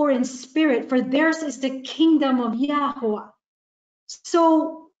the poor in spirit, for theirs is the kingdom of Yahuah.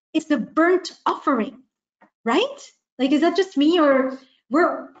 So it's the burnt offering, right? Like, is that just me, or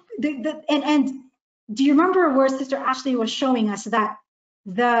and do you remember where Sister Ashley was showing us that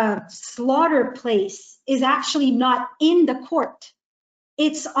the slaughter place is actually not in the court?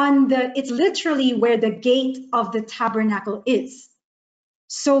 It's literally where the gate of the tabernacle is.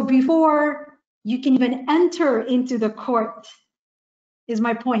 So before you can even enter into the court, is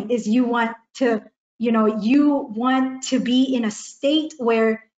my point, is you want to be in a state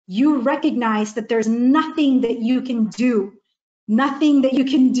where you recognize that there's nothing that you can do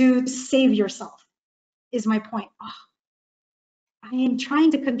to save yourself, is my point. Oh, I am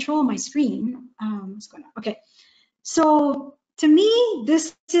trying to control my screen. What's going on? Okay, so to me,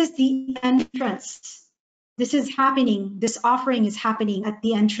 this is the entrance. This is happening. This offering is happening at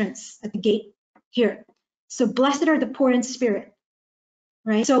the entrance, at the gate here. So blessed are the poor in spirit,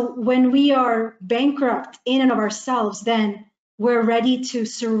 right? So when we are bankrupt in and of ourselves, then we're ready to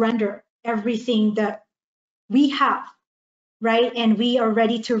surrender everything that we have, right? And we are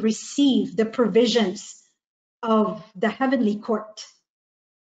ready to receive the provisions of the heavenly court.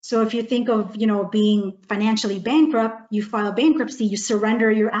 So if you think of, being financially bankrupt, you file bankruptcy, you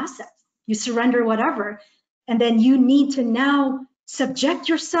surrender your assets, you surrender whatever, and then you need to now subject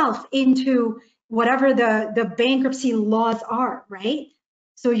yourself into whatever the bankruptcy laws are, right?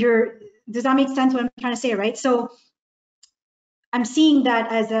 So does that make sense what I'm trying to say, right? So I'm seeing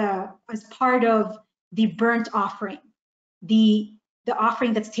that as part of the burnt offering, the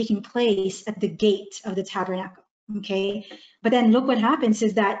offering that's taking place at the gate of the tabernacle, okay? But then look what happens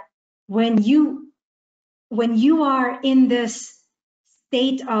is that when you are in this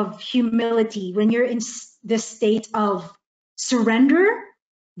state of humility, when you're in this state of surrender,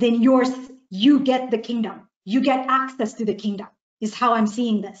 then you get the kingdom. You get access to the kingdom, is how I'm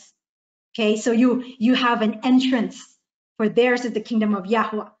seeing this. Okay, so you have an entrance, for theirs is the kingdom of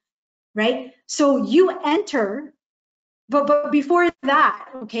Yahuah, right? So you enter, but before that,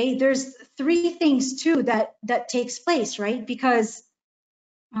 okay, there's three things too that takes place, right? Because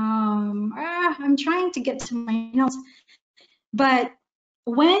I'm trying to get to my notes, but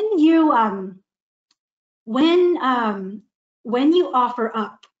when you offer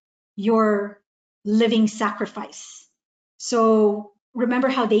up your living sacrifice, so remember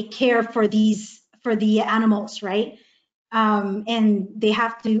how they care for the animals, right? And they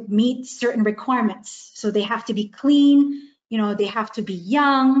have to meet certain requirements. So they have to be clean, they have to be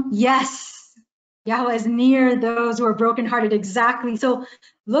young. Yes, Yahuah is near those who are brokenhearted. Exactly. So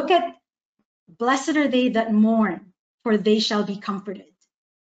look at, blessed are they that mourn, for they shall be comforted.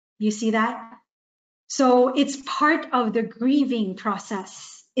 You see that? So it's part of the grieving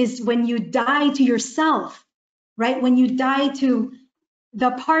process, is when you die to yourself, right? When you die to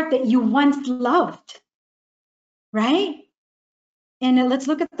the part that you once loved, right? And let's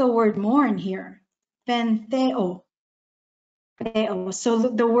look at the word mourn here. Pentheo. So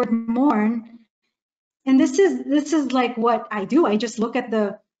the word mourn, and this is like what I do. I just look at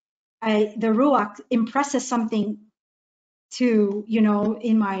the Ruach impresses something to,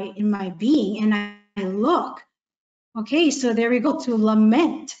 in my being, and I look. Okay, so there we go, to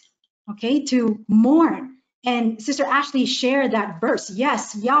lament, okay, to mourn. And Sister Ashley shared that verse.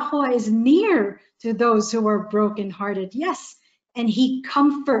 Yes, Yahuah is near to those who are brokenhearted. Yes, and he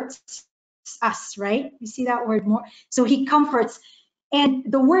comforts us, right? You see that word more? So he comforts.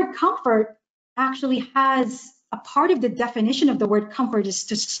 And the word comfort actually has a part of the definition of the word comfort is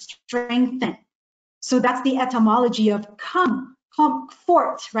to strengthen. So that's the etymology of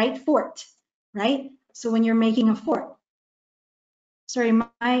fort, right? Fort, right? So when you're making a fort. Sorry,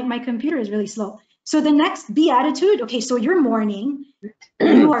 my computer is really slow. So the next beatitude, okay, so you're mourning,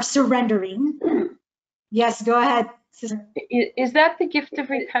 you are surrendering. Yes, go ahead, sister. Is that the gift of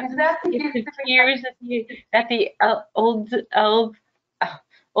repentance? The gift of tears that the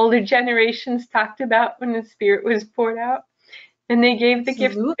older generations talked about when the Spirit was poured out, and they gave the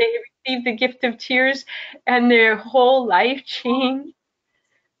gift. They received the gift of tears, and their whole life changed.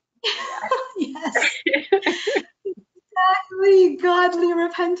 Yes. Exactly, godly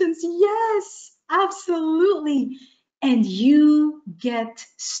repentance. Yes, absolutely. And you get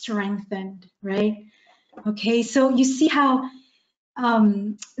strengthened, right? Okay, so you see how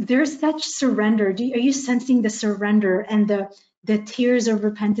there's such surrender. Are you sensing the surrender and the tears of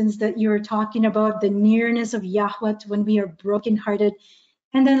repentance that you're talking about, the nearness of Yahuah when we are brokenhearted?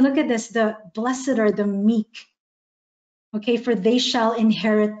 And then look at this, the blessed are the meek, okay, for they shall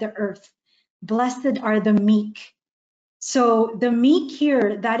inherit the earth. Blessed are the meek. So the meek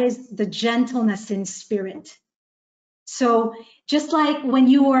here, that is the gentleness in spirit. So just like when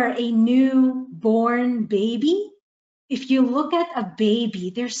you are a newborn baby, if you look at a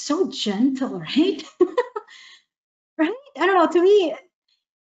baby, they're so gentle, right? Right? I don't know, to me,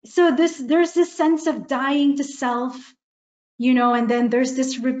 so there's this sense of dying to self, you know, and then there's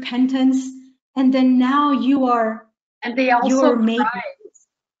this repentance, and then now and they also you're made cry.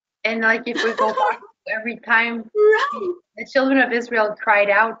 And like if we go back every time right. the children of Israel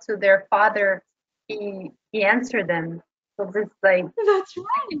cried out to their father, he answered them. So this like That's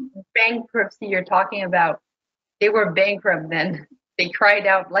right. bankruptcy you're talking about, they were bankrupt then. They cried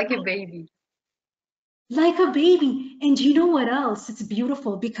out like a baby. Like a baby. And you know what else? It's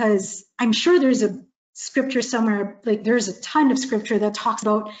beautiful because I'm sure there's a scripture somewhere, like there's a ton of scripture that talks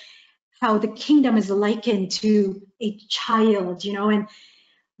about how the kingdom is likened to a child, you know,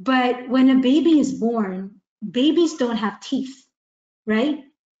 but when a baby is born, babies don't have teeth, right?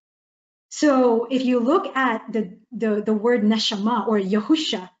 So if you look at the word neshama or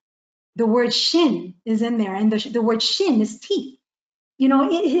Yahusha, the word shin is in there, and the word shin is teeth. You know,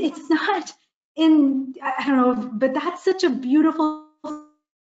 it's not in, I don't know, but that's such a beautiful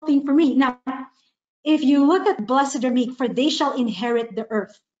thing for me. Now, if you look at blessed are meek, for they shall inherit the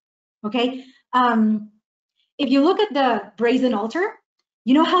earth. Okay. If you look at the brazen altar,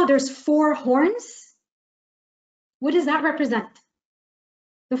 you know how there's 4 horns? What does that represent?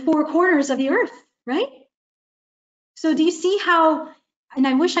 The 4 corners of the earth, right? So do you see how, and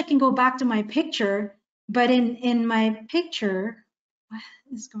I wish I can go back to my picture, but in my picture, what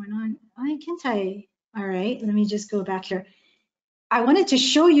is going on? Why can't I? All right, let me just go back here. I wanted to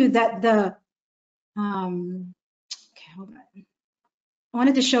show you that okay, hold on. I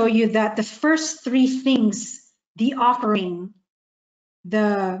wanted to show you that the first 3 things, the offering,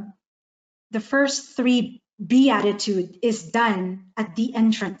 the first 3 beatitude is done at the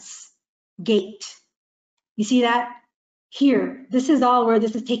entrance gate. You see that? Here, this is all where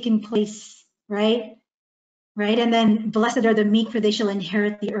this is taking place, right? Right? And then blessed are the meek, for they shall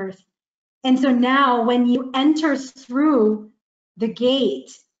inherit the earth. And so now when you enter through the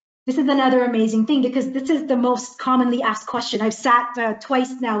gate, this is another amazing thing because this is the most commonly asked question. I've sat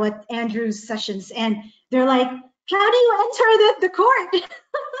twice now at Andrew's sessions and they're like, how do you enter the court?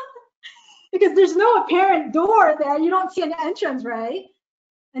 Because there's no apparent door there. You don't see an entrance, right?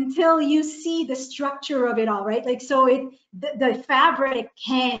 Until you see the structure of it all, right? Like, so the fabric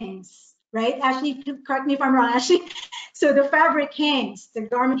hangs, right? Ashley, correct me if I'm wrong, Ashley. So the fabric hangs, the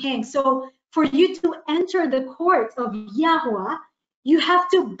garment hangs. So for you to enter the court of Yahuah, you have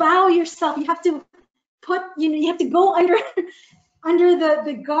to bow yourself. You have to put, you have to go under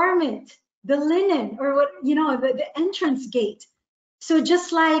the garment, the linen, or what, the entrance gate. So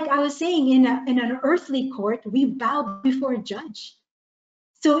just like I was saying, in an earthly court, we bow before a judge.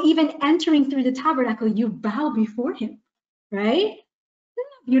 So even entering through the tabernacle, you bow before him, right?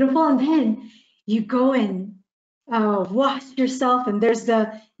 Beautiful. And then you go and wash yourself. And there's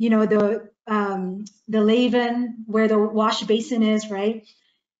the laven where the wash basin is, right?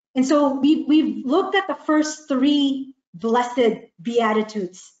 And so we've looked at the first 3 blessed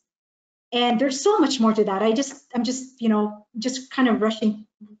beatitudes. And there's so much more to that. I'm just kind of rushing,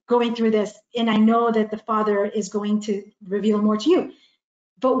 going through this. And I know that the Father is going to reveal more to you.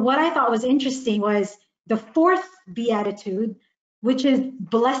 But what I thought was interesting was the 4th beatitude, which is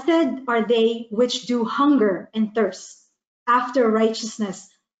blessed are they which do hunger and thirst after righteousness,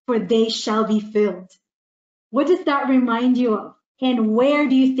 for they shall be filled. What does that remind you of? And where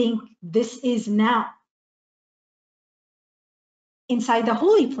do you think this is now? Inside the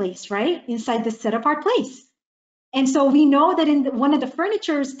holy place, right? Inside the set apart place. And so we know that in one of the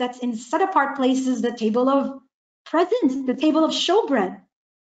furnitures that's in set apart place is the table of presence, the table of showbread,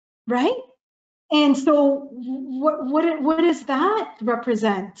 right? And so what does that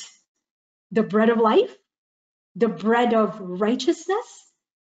represent? The bread of life, the bread of righteousness.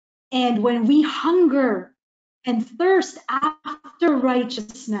 And when we hunger and thirst after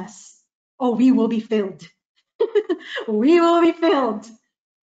righteousness, oh, we will be filled. We will be filled.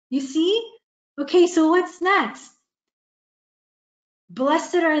 You see? Okay, so what's next?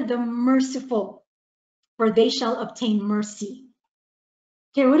 Blessed are the merciful, for they shall obtain mercy.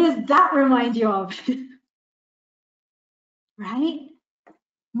 Okay, what does that remind you of? Right?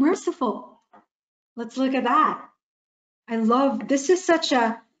 Merciful. Let's look at that. I love, this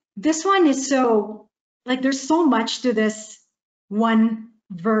one is so, like there's so much to this one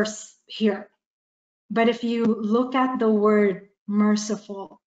verse here. But if you look at the word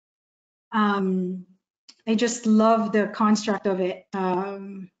merciful, I just love the construct of it.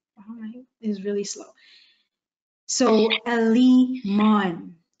 Is really slow. So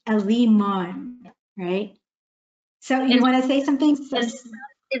Elimon, right? So you want to say something? Is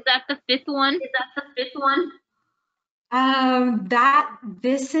that the fifth one?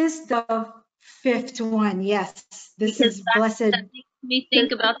 This is the fifth one. Yes, this Because is blessed. that makes me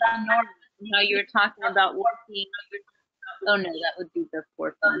think about the menorah and how you were talking about working. Oh no, that would be the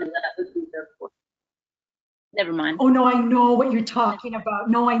fourth one. Never mind. Oh no, I know what you're talking about.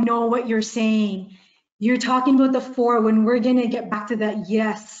 No, I know what you're saying. You're talking about the 4 when we're gonna get back to that.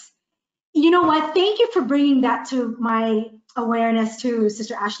 Yes. You know what? Thank you for bringing that to my awareness too,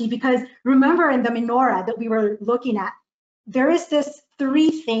 Sister Ashley, because remember in the menorah that we were looking at, there is this 3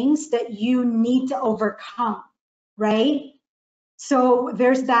 things that you need to overcome, right? So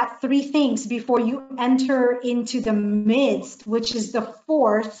there's that 3 things before you enter into the midst, which is the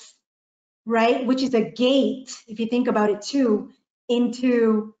 4th, right? Which is a gate, if you think about it too,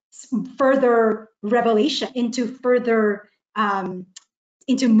 into further revelation, into further,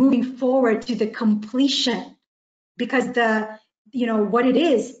 into moving forward to the completion. Because what it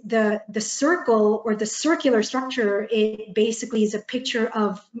is, the circle or the circular structure, it basically is a picture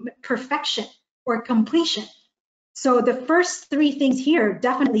of perfection or completion. So the first 3 things here,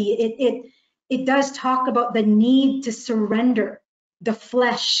 definitely, it does talk about the need to surrender the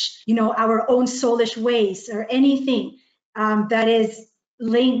flesh, our own soulish ways or anything that is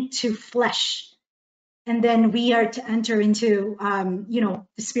linked to flesh. And then we are to enter into, the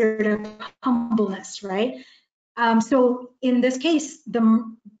spirit of humbleness, right? So in this case,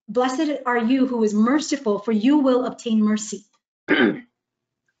 blessed are you who is merciful, for you will obtain mercy.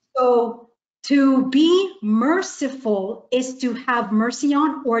 So to be merciful is to have mercy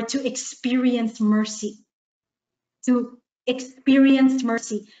on or to experience mercy. To experience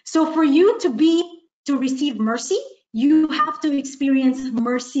mercy. So for you to receive mercy, you have to experience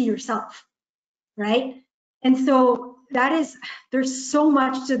mercy yourself, right? And so there's so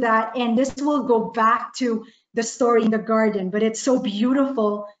much to that. And this will go back to the story in the garden, but it's so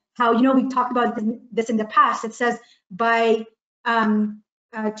beautiful how, we talked about this in the past. It says, by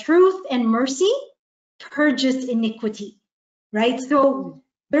truth and mercy purges iniquity, right? So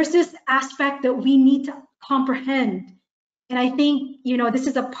there's this aspect that we need to comprehend. And I think, this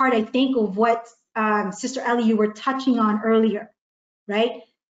is a part, I think, of what Sister Ellie, you were touching on earlier, right?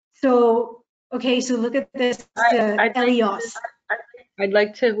 So, okay, so look at this, Elios. I'd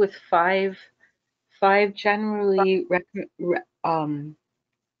like to, with five generally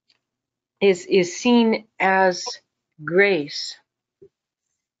is seen as grace.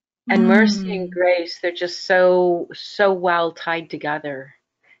 And mercy and grace, they're just so well tied together.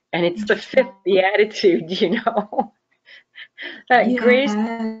 And it's the 5th beatitude, that Yes. grace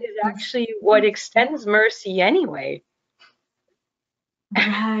is actually what extends mercy anyway.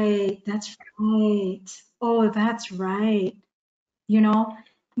 Right, that's right. Oh, that's right.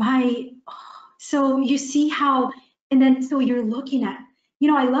 So you see how, and then so you're looking at,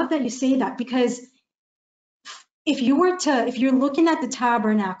 I love that you say that, because if you're looking at the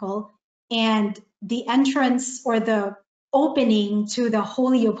tabernacle and the entrance or the opening to the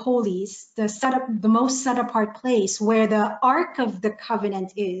Holy of Holies, the most set apart place where the Ark of the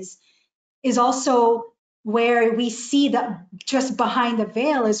Covenant is also where we see that just behind the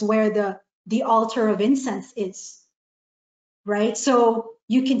veil is where the altar of incense is, right? So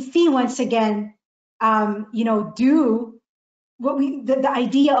you can see once again, the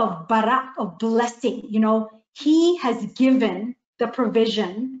idea of barak, of blessing, he has given the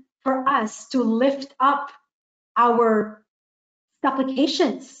provision for us to lift up our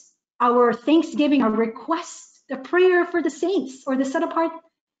supplications, our thanksgiving, our requests, the prayer for the saints or the set apart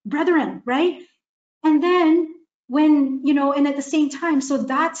brethren, right? And then and at the same time, so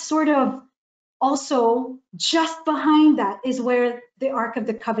that's sort of also just behind that is where the Ark of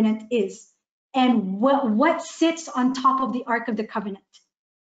the Covenant is. And what sits on top of the Ark of the Covenant?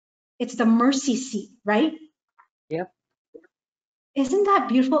 It's the mercy seat, right? Yep. Isn't that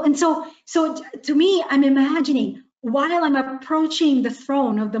beautiful? And so to me, I'm imagining while I'm approaching the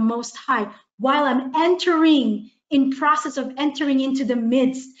throne of the Most High, while I'm in process of entering into the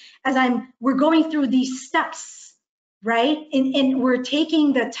midst, as we're going through these steps, right? And we're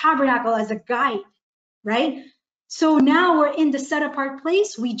taking the tabernacle as a guide, right? So now we're in the set apart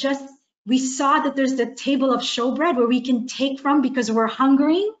place. We saw that there's the table of showbread where we can take from because we're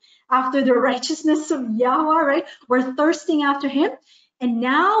hungering after the righteousness of Yahuah, right? We're thirsting after him. And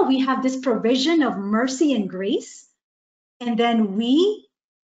now we have this provision of mercy and grace. And then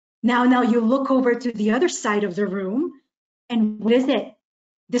now you look over to the other side of the room, and what is it?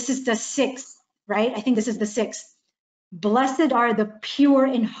 This is the 6th, right? I think this is the 6th. Blessed are the pure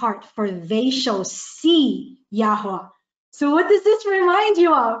in heart, for they shall see Yahuah. So what does this remind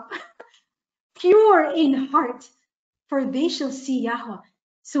you of? Pure in heart, for they shall see Yahuah.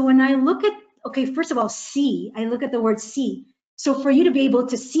 So when I look at, okay, first of all, see, I look at the word see. So for you to be able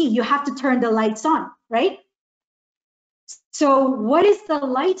to see, you have to turn the lights on, right? So what is the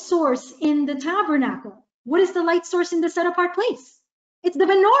light source in the tabernacle? What is the light source in the set apart place? It's the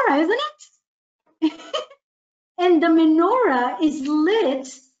menorah, isn't it? And the menorah is lit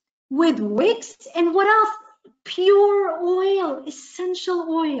with wicks and what else? Pure oil, essential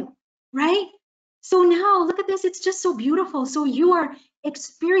oil, right? So now look at this, it's just so beautiful. So you are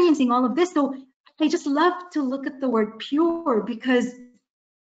experiencing all of this. So I just love to look at the word pure because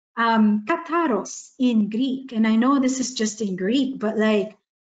kataros in Greek, and I know this is just in Greek, but like,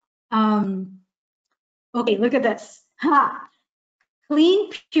 okay, look at this. Ha!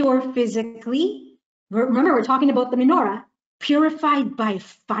 Clean, pure physically. Remember, we're talking about the menorah. Purified by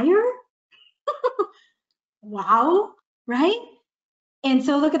fire? Wow, right? And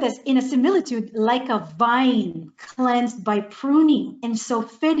so look at this, in a similitude, like a vine cleansed by pruning and so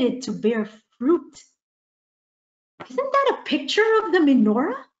fitted to bear fruit. Isn't that a picture of the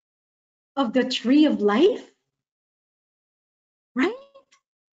menorah? Of the tree of life? Right?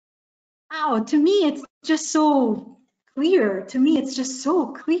 Wow, to me, it's just so clear. To me, it's just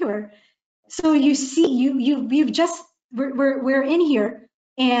so clear. So you see, you've just, we're in here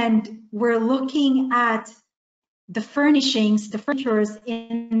and we're looking at the furnishings, the furnitures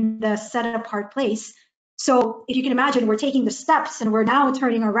in the set apart place. So if you can imagine, we're taking the steps and we're now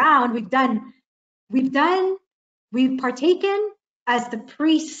turning around. We've partaken as the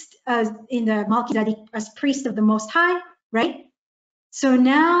priest, as in the Melchizedek, as priest of the Most High, right? So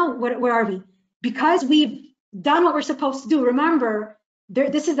now, where are we? Because we've done what we're supposed to do. Remember,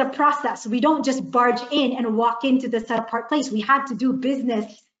 this is a process. We don't just barge in and walk into the set apart place. We had to do business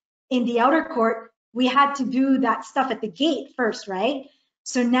in the outer court. We had to do that stuff at the gate first, right?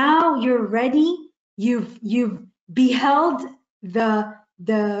 So now you're ready. You've beheld the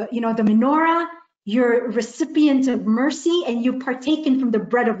menorah. You're recipient of mercy, and you've partaken from the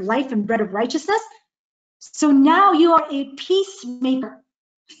bread of life and bread of righteousness. So now you are a peacemaker.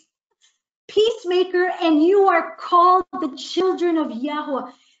 Peacemaker, and you are called the children of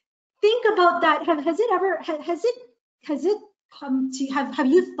Yahuah. Think about that. Has it come to, have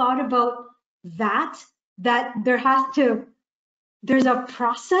you thought about that there's a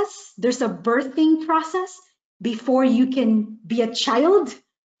process, there's a birthing process before you can be a child?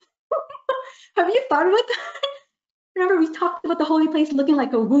 Have you thought about that? Remember, we talked about the holy place looking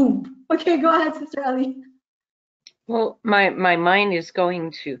like a womb. Okay, go ahead, Sister Ellie. Well, my mind is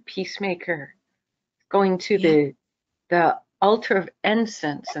going to peacemaker, going to the altar of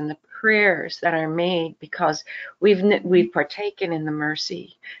incense and the prayers that are made because we've partaken in the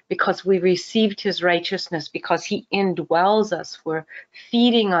mercy, because we received his righteousness, because he indwells us. We're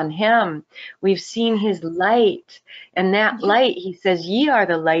feeding on him. We've seen his light, and that light, he says, ye are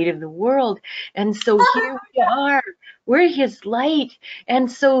the light of the world. And so here we are. We're his light.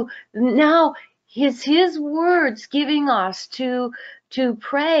 And so now his words giving us to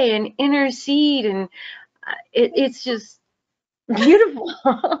pray and intercede, and it's just beautiful.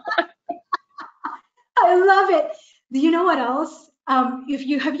 I love it. Do you know what else? Have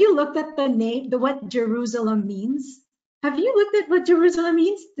you looked at the name, what Jerusalem means? Have you looked at what Jerusalem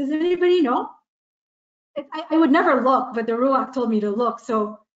means? Does anybody know? I would never look, but the Ruach told me to look.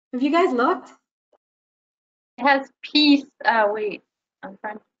 So have you guys looked? It has peace. Wait, I'm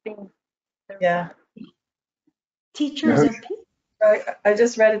trying to think. Yeah. Teachers of peace. I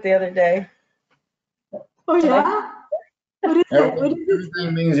just read it the other day. Oh yeah? What is it? What is it?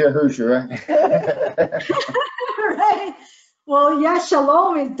 Everything means Yahushua, right? Right. Well, yeah,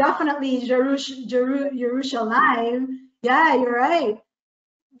 shalom is definitely Jerusalem. Yeah, you're right.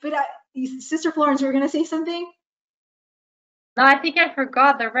 But Sister Florence, you were going to say something? No, I think I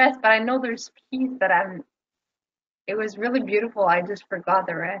forgot the rest, but I know there's peace that it was really beautiful. I just forgot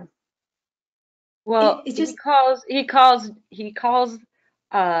the rest. Well, It's just, he calls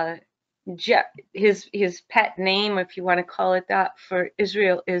his pet name, if you want to call it that, for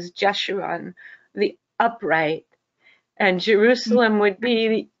Israel is Jeshurun, the upright, and Jerusalem would be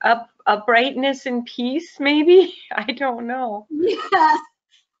the uprightness and peace, maybe. I don't know. yes.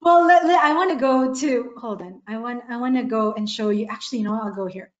 Well, I want to go to, hold on. I want to go and show you. Actually, you know what? I'll go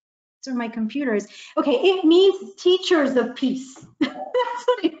here. So my computer is, okay, it means teachers of peace. That's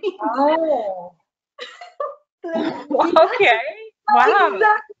what it means. Oh. Okay. Wow.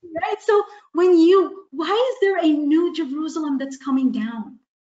 Exactly, right? So why is there a new Jerusalem that's coming down?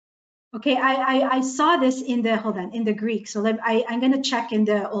 Okay, I saw this in the, hold on, in the Greek. So I'm going to check in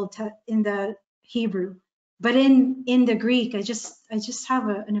the in the Hebrew, but in the Greek, I just have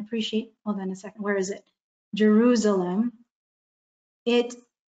an appreciate. Hold on a second. Where is it? Jerusalem. It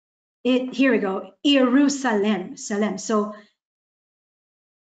here we go. Jerusalem, Salem. So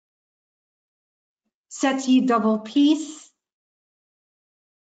set ye double peace.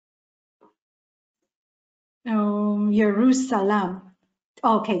 Jerusalem.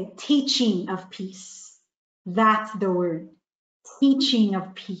 Okay, teaching of peace. That's the word. Teaching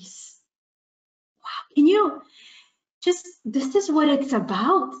of peace. Wow. Can you just, this is what it's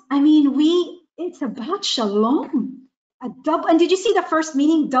about. I mean, it's about shalom. A double, and did you see the first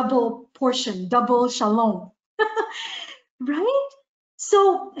meaning? Double portion, double shalom. Right?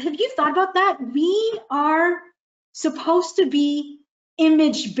 So have you thought about that? We are supposed to be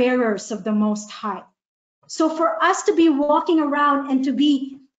image bearers of the Most High. So for us to be walking around and to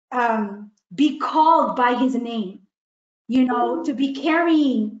be called by his name, you know, to be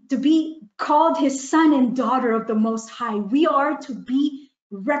carrying, to be called his son and daughter of the Most High, we are to be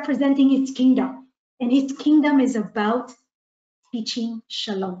representing his kingdom. And his kingdom is about teaching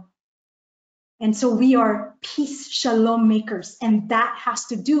shalom. And so we are peace shalom makers. And that has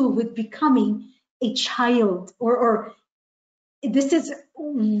to do with becoming a child, or this is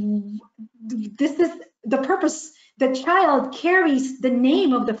the purpose. The child carries the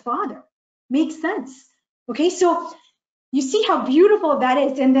name of the Father. Makes sense. Okay, so you see how beautiful that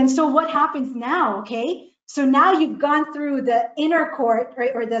is. And then so what happens now? Okay, so now you've gone through the inner court,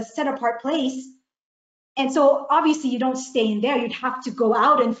 right, or the set apart place. And so obviously you don't stay in there. You'd have to go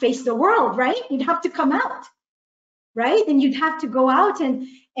out and face the world, right? You'd have to come out, right? And you'd have to go out and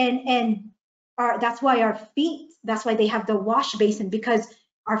that's why our feet, that's why they have the wash basin, because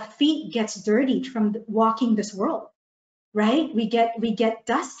our feet gets dirtied from walking this world, right? We get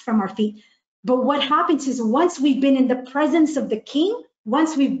dust from our feet. But what happens is once we've been in the presence of the King,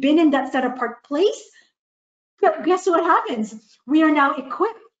 once we've been in that set apart place, guess what happens? We are now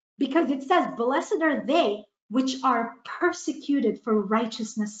equipped, because it says, blessed are they which are persecuted for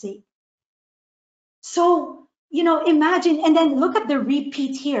righteousness' sake. So, you know, imagine, and then look at the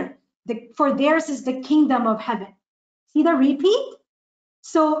repeat here. For theirs is the kingdom of heaven. See the repeat?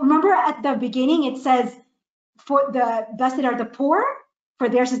 So remember at the beginning, it says, for the blessed are the poor, for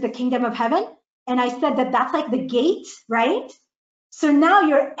theirs is the kingdom of heaven. And I said that that's like the gate, right? So now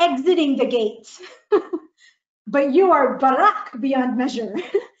you're exiting the gate, but you are barak beyond measure.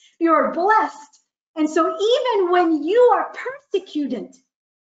 You are blessed. And so even when you are persecuted,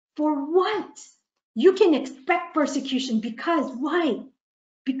 for what? You can expect persecution, because why?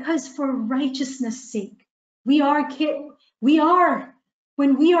 Because for righteousness' sake, when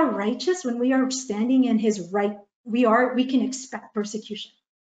we are righteous, when we are standing in his right, we can expect persecution.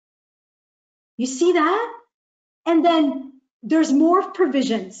 You see that? And then there's more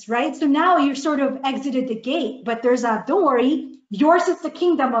provisions, right? So now you're sort of exited the gate, but there's a, don't worry, yours is the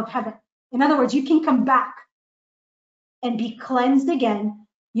kingdom of heaven. In other words, you can come back and be cleansed again,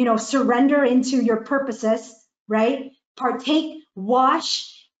 you know, surrender into your purposes, right? Partake, wash,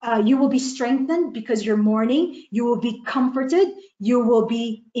 you will be strengthened because you're mourning, you will be comforted, you will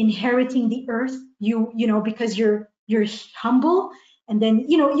be inheriting the earth, you know, because you're humble. And then,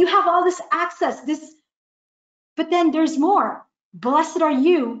 you know, you have all this access, but then there's more. Blessed are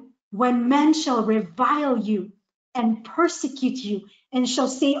you when men shall revile you and persecute you, and shall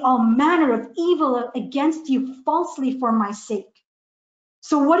say all manner of evil against you falsely for my sake.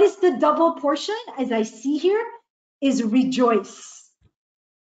 So what is the double portion, as I see here, is rejoice.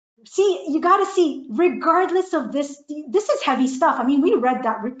 See, you got to see, regardless of this is heavy stuff. I mean, we read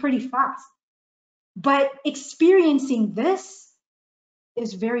that pretty fast, but experiencing this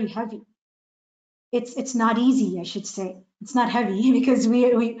is very heavy. It's not easy, I should say. It's not heavy, because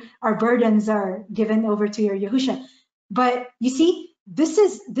our burdens are given over to your Yahusha. But you see, this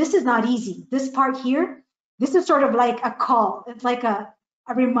is not easy. This part here, this is sort of like a call. It's like a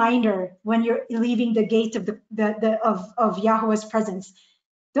reminder when you're leaving the gate of of Yahuah's presence.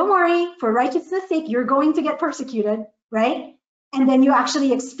 Don't worry, for righteousness' sake, you're going to get persecuted, right? And then you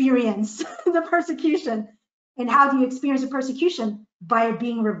actually experience the persecution. And how do you experience the persecution? By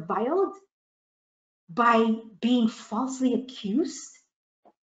being reviled, by being falsely accused.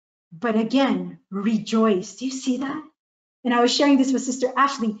 But again, rejoice. Do you see that? And I was sharing this with Sister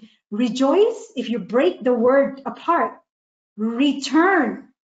Ashley. Rejoice, if you break the word apart, return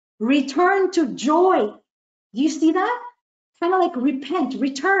to joy. Do you see that? Kind of like repent,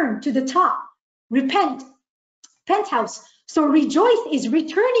 return to the top, repent, penthouse. So rejoice is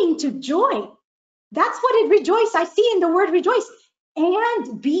returning to joy. That's what it rejoice. I see in the word rejoice.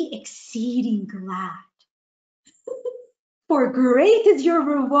 and be exceeding glad. For great is your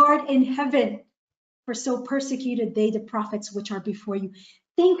reward in heaven, for so persecuted they the prophets which are before you.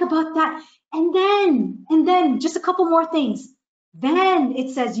 Think about that. And then just a couple more things. Then it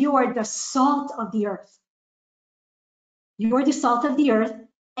says you are the salt of the earth. You are the salt of the earth,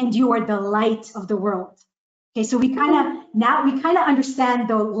 and you are the light of the world. Okay, so we kind of understand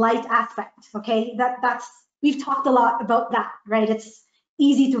the light aspect. Okay, that's we've talked a lot about that, right? It's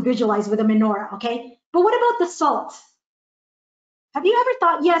easy to visualize with a menorah. Okay, but what about the salt? Have you ever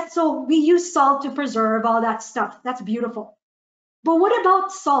thought, yes, so we use salt to preserve all that stuff. That's beautiful. But what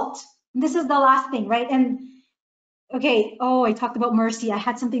about salt? This is the last thing, right? And okay, oh, I talked about mercy. I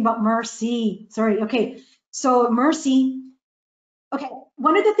had something about mercy. Sorry. Okay, so mercy. Okay,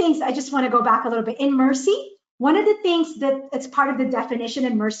 one of the things, I just want to go back a little bit. In mercy, one of the things that it's part of the definition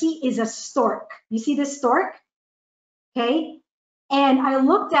in mercy is a stork. You see this stork? Okay, and I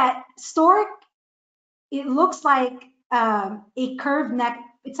looked at stork. It looks like a curved neck.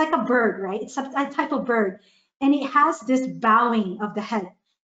 It's like a bird, right? It's a type of bird, and it has this bowing of the head.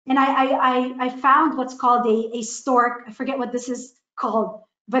 And I found what's called a stork. I forget what this is called,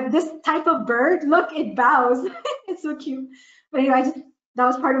 but this type of bird, look, it bows. It's so cute. But anyway, that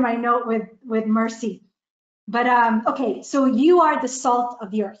was part of my note with mercy. But okay, so you are the salt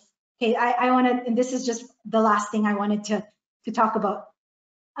of the earth. Okay, I want to, and this is just the last thing I wanted to talk about.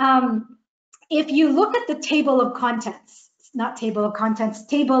 If you look at the table of contents, not table of contents,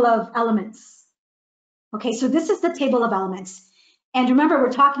 table of elements. Okay, so this is the table of elements. And remember,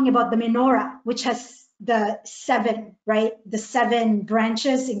 we're talking about the menorah, which has the 7, right? The 7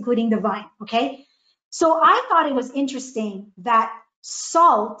 branches, including the vine, okay? So I thought it was interesting that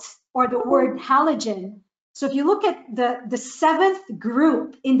salt, or the word halogen, so if you look at the 7th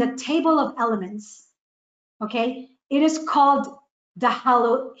group in the table of elements, okay, it is called the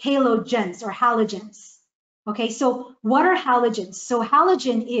halogens or halogens. Okay, so what are halogens? So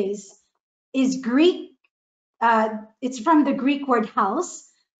halogen is Greek. It's from the Greek word halos,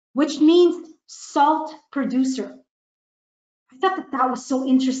 which means salt producer. I thought that was so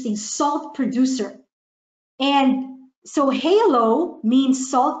interesting, salt producer. And so halo means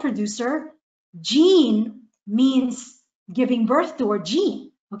salt producer, gene means giving birth to, or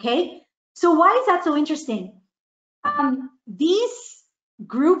gene, okay? So why is that so interesting? These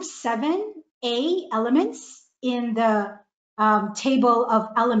group 7A elements in the table of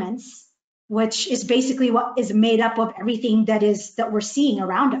elements, which is basically what is made up of everything that we're seeing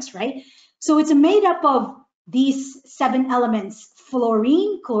around us, right? So it's made up of these 7 elements: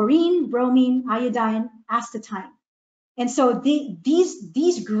 fluorine, chlorine, bromine, iodine, astatine. And so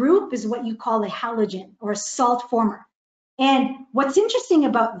these group is what you call a halogen, or a salt former. And what's interesting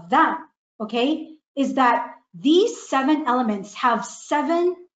about them, okay, is that these 7 elements have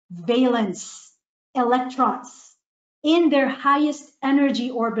 7 valence electrons in their highest energy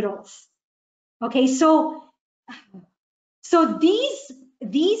orbitals. Okay, so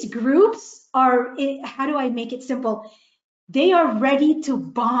these groups are, how do I make it simple? They are ready to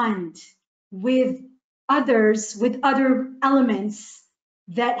bond with others, with other elements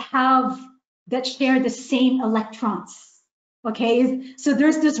that share the same electrons. Okay, so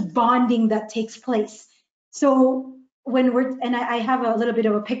there's this bonding that takes place. So when and I have a little bit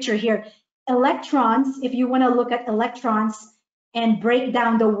of a picture here. Electrons, if you want to look at electrons and break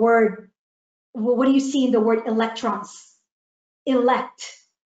down the word, what do you see in the word electrons? Elect,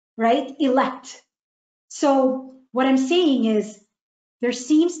 right? Elect. So what I'm saying is there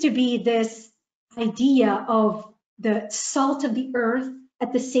seems to be this idea of the salt of the earth.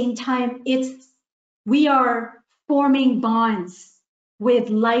 At the same time, we are forming bonds with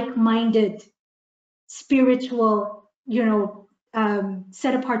like-minded, spiritual,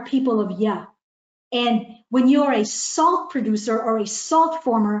 set apart people of Yah. And when you're a salt producer or a salt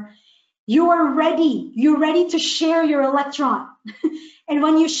former, you're ready to share your electron. And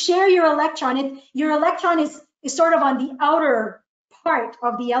when you share your electron is sort of on the outer part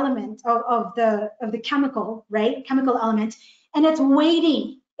of the element of the chemical, right? Chemical element, and it's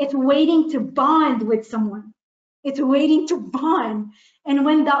waiting to bond with someone. It's waiting to bond. And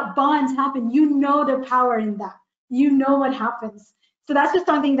when that bonds happen, you know the power in that. You know what happens. So that's just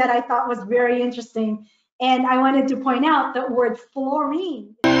something that I thought was very interesting. And I wanted to point out the word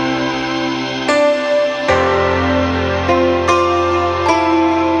fluorine.